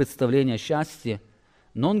свое представление о счастье.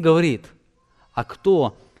 Но он говорит, а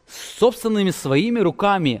кто собственными своими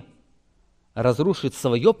руками разрушит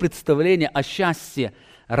свое представление о счастье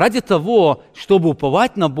ради того, чтобы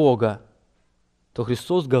уповать на Бога, то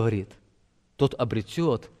Христос говорит, тот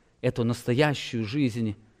обретет эту настоящую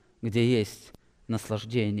жизнь, где есть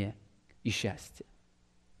наслаждение и счастье.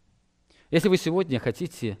 Если вы сегодня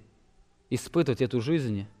хотите испытывать эту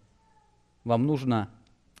жизнь, вам нужно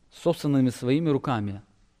собственными своими руками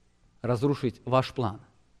разрушить ваш план,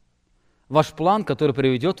 ваш план, который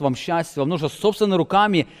приведет вам счастье. Вам нужно собственными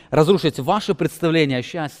руками разрушить ваше представление о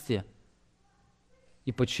счастье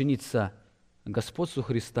и подчиниться господству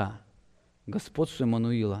Христа, господству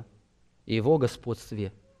Эммануила. И Его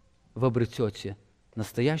господстве вы обретете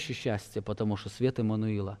настоящее счастье, потому что свет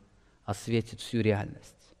Эммануила осветит всю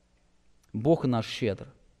реальность. Бог наш щедр,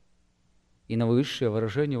 и на высшее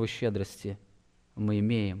выражение Его щедрости мы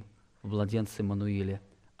имеем в младенце Эммануиле.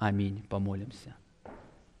 Аминь. Помолимся.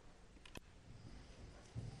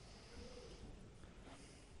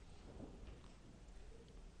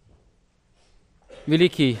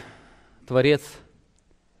 Великий Творец,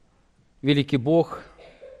 великий Бог,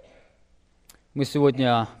 мы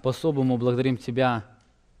сегодня по-особому благодарим Тебя,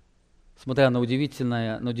 смотря на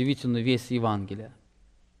удивительную весть Евангелия.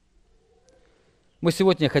 Мы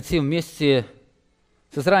сегодня хотим вместе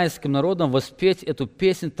с израильским народом воспеть эту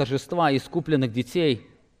песнь торжества искупленных детей.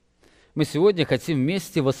 Мы сегодня хотим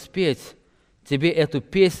вместе воспеть Тебе эту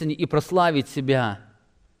песнь и прославить Тебя,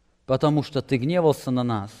 потому что Ты гневался на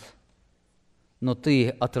нас, но Ты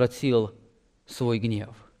отвратил свой гнев.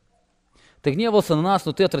 Ты гневался на нас,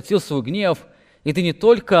 но Ты отвратил свой гнев, и Ты не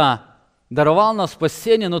только даровал нам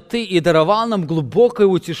спасение, но Ты и даровал нам глубокое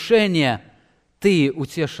утешение. Ты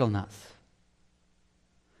утешил нас.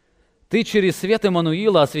 Ты через свет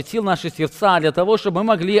Эммануила осветил наши сердца для того, чтобы мы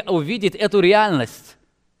могли увидеть эту реальность.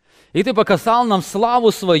 И Ты показал нам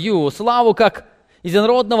славу свою, славу как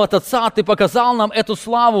единородного Отца. Ты показал нам эту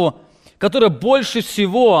славу, которая больше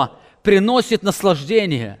всего приносит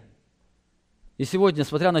наслаждение. И сегодня,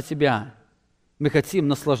 смотря на Тебя, мы хотим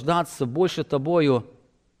наслаждаться больше Тобою,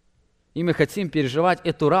 и мы хотим переживать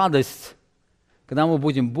эту радость, когда мы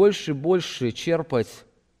будем больше и больше черпать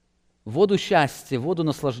воду счастья, воду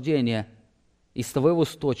наслаждения из Твоего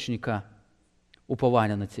источника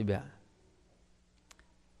упования на Тебя.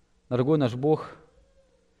 Дорогой наш Бог,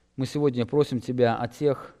 мы сегодня просим Тебя о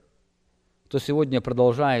тех, кто сегодня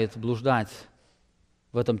продолжает блуждать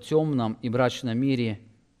в этом темном и мрачном мире,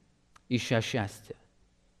 ища счастья.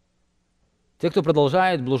 Те, кто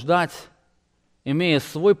продолжает блуждать, имея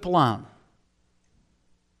свой план.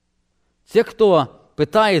 Те, кто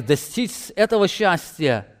пытается достичь этого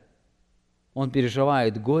счастья, он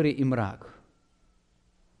переживает горе и мрак.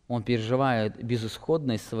 Он переживает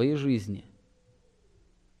безысходность своей жизни.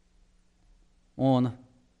 Он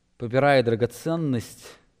попирает драгоценные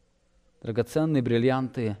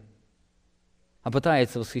бриллианты, а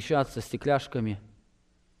пытается восхищаться стекляшками,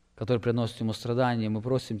 которые приносят ему страдания. Мы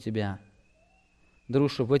просим Тебя,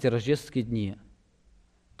 друг, чтобы в эти рождественские дни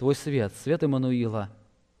Твой свет, свет Эммануила,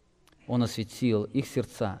 Он осветил их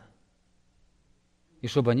сердца, и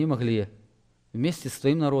чтобы они могли вместе с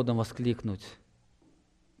Твоим народом воскликнуть: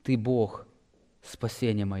 Ты, Бог,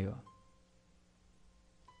 спасение мое.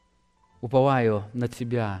 Уповаю на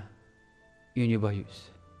Тебя и не боюсь.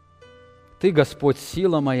 Ты, Господь,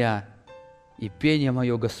 сила моя и пение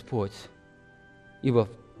мое, Господь, ибо в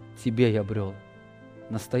Тебе я обрел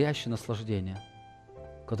настоящее наслаждение,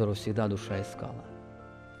 которого всегда душа искала.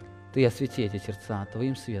 Ты освети эти сердца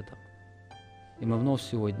Твоим светом, и мы вновь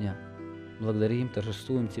сегодня благодарим,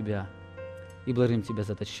 торжествуем Тебя и благодарим Тебя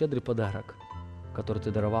за этот щедрый подарок, который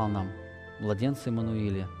Ты даровал нам, младенце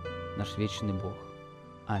Эммануиле, наш вечный Бог.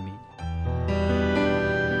 Аминь.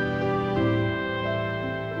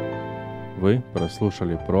 Вы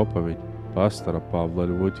прослушали проповедь пастора Павла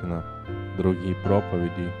Львутина. Другие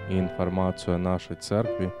проповеди и информацию о нашей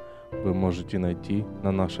церкви вы можете найти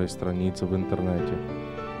на нашей странице в интернете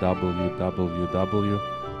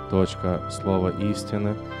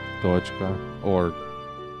www.slovoistины.org.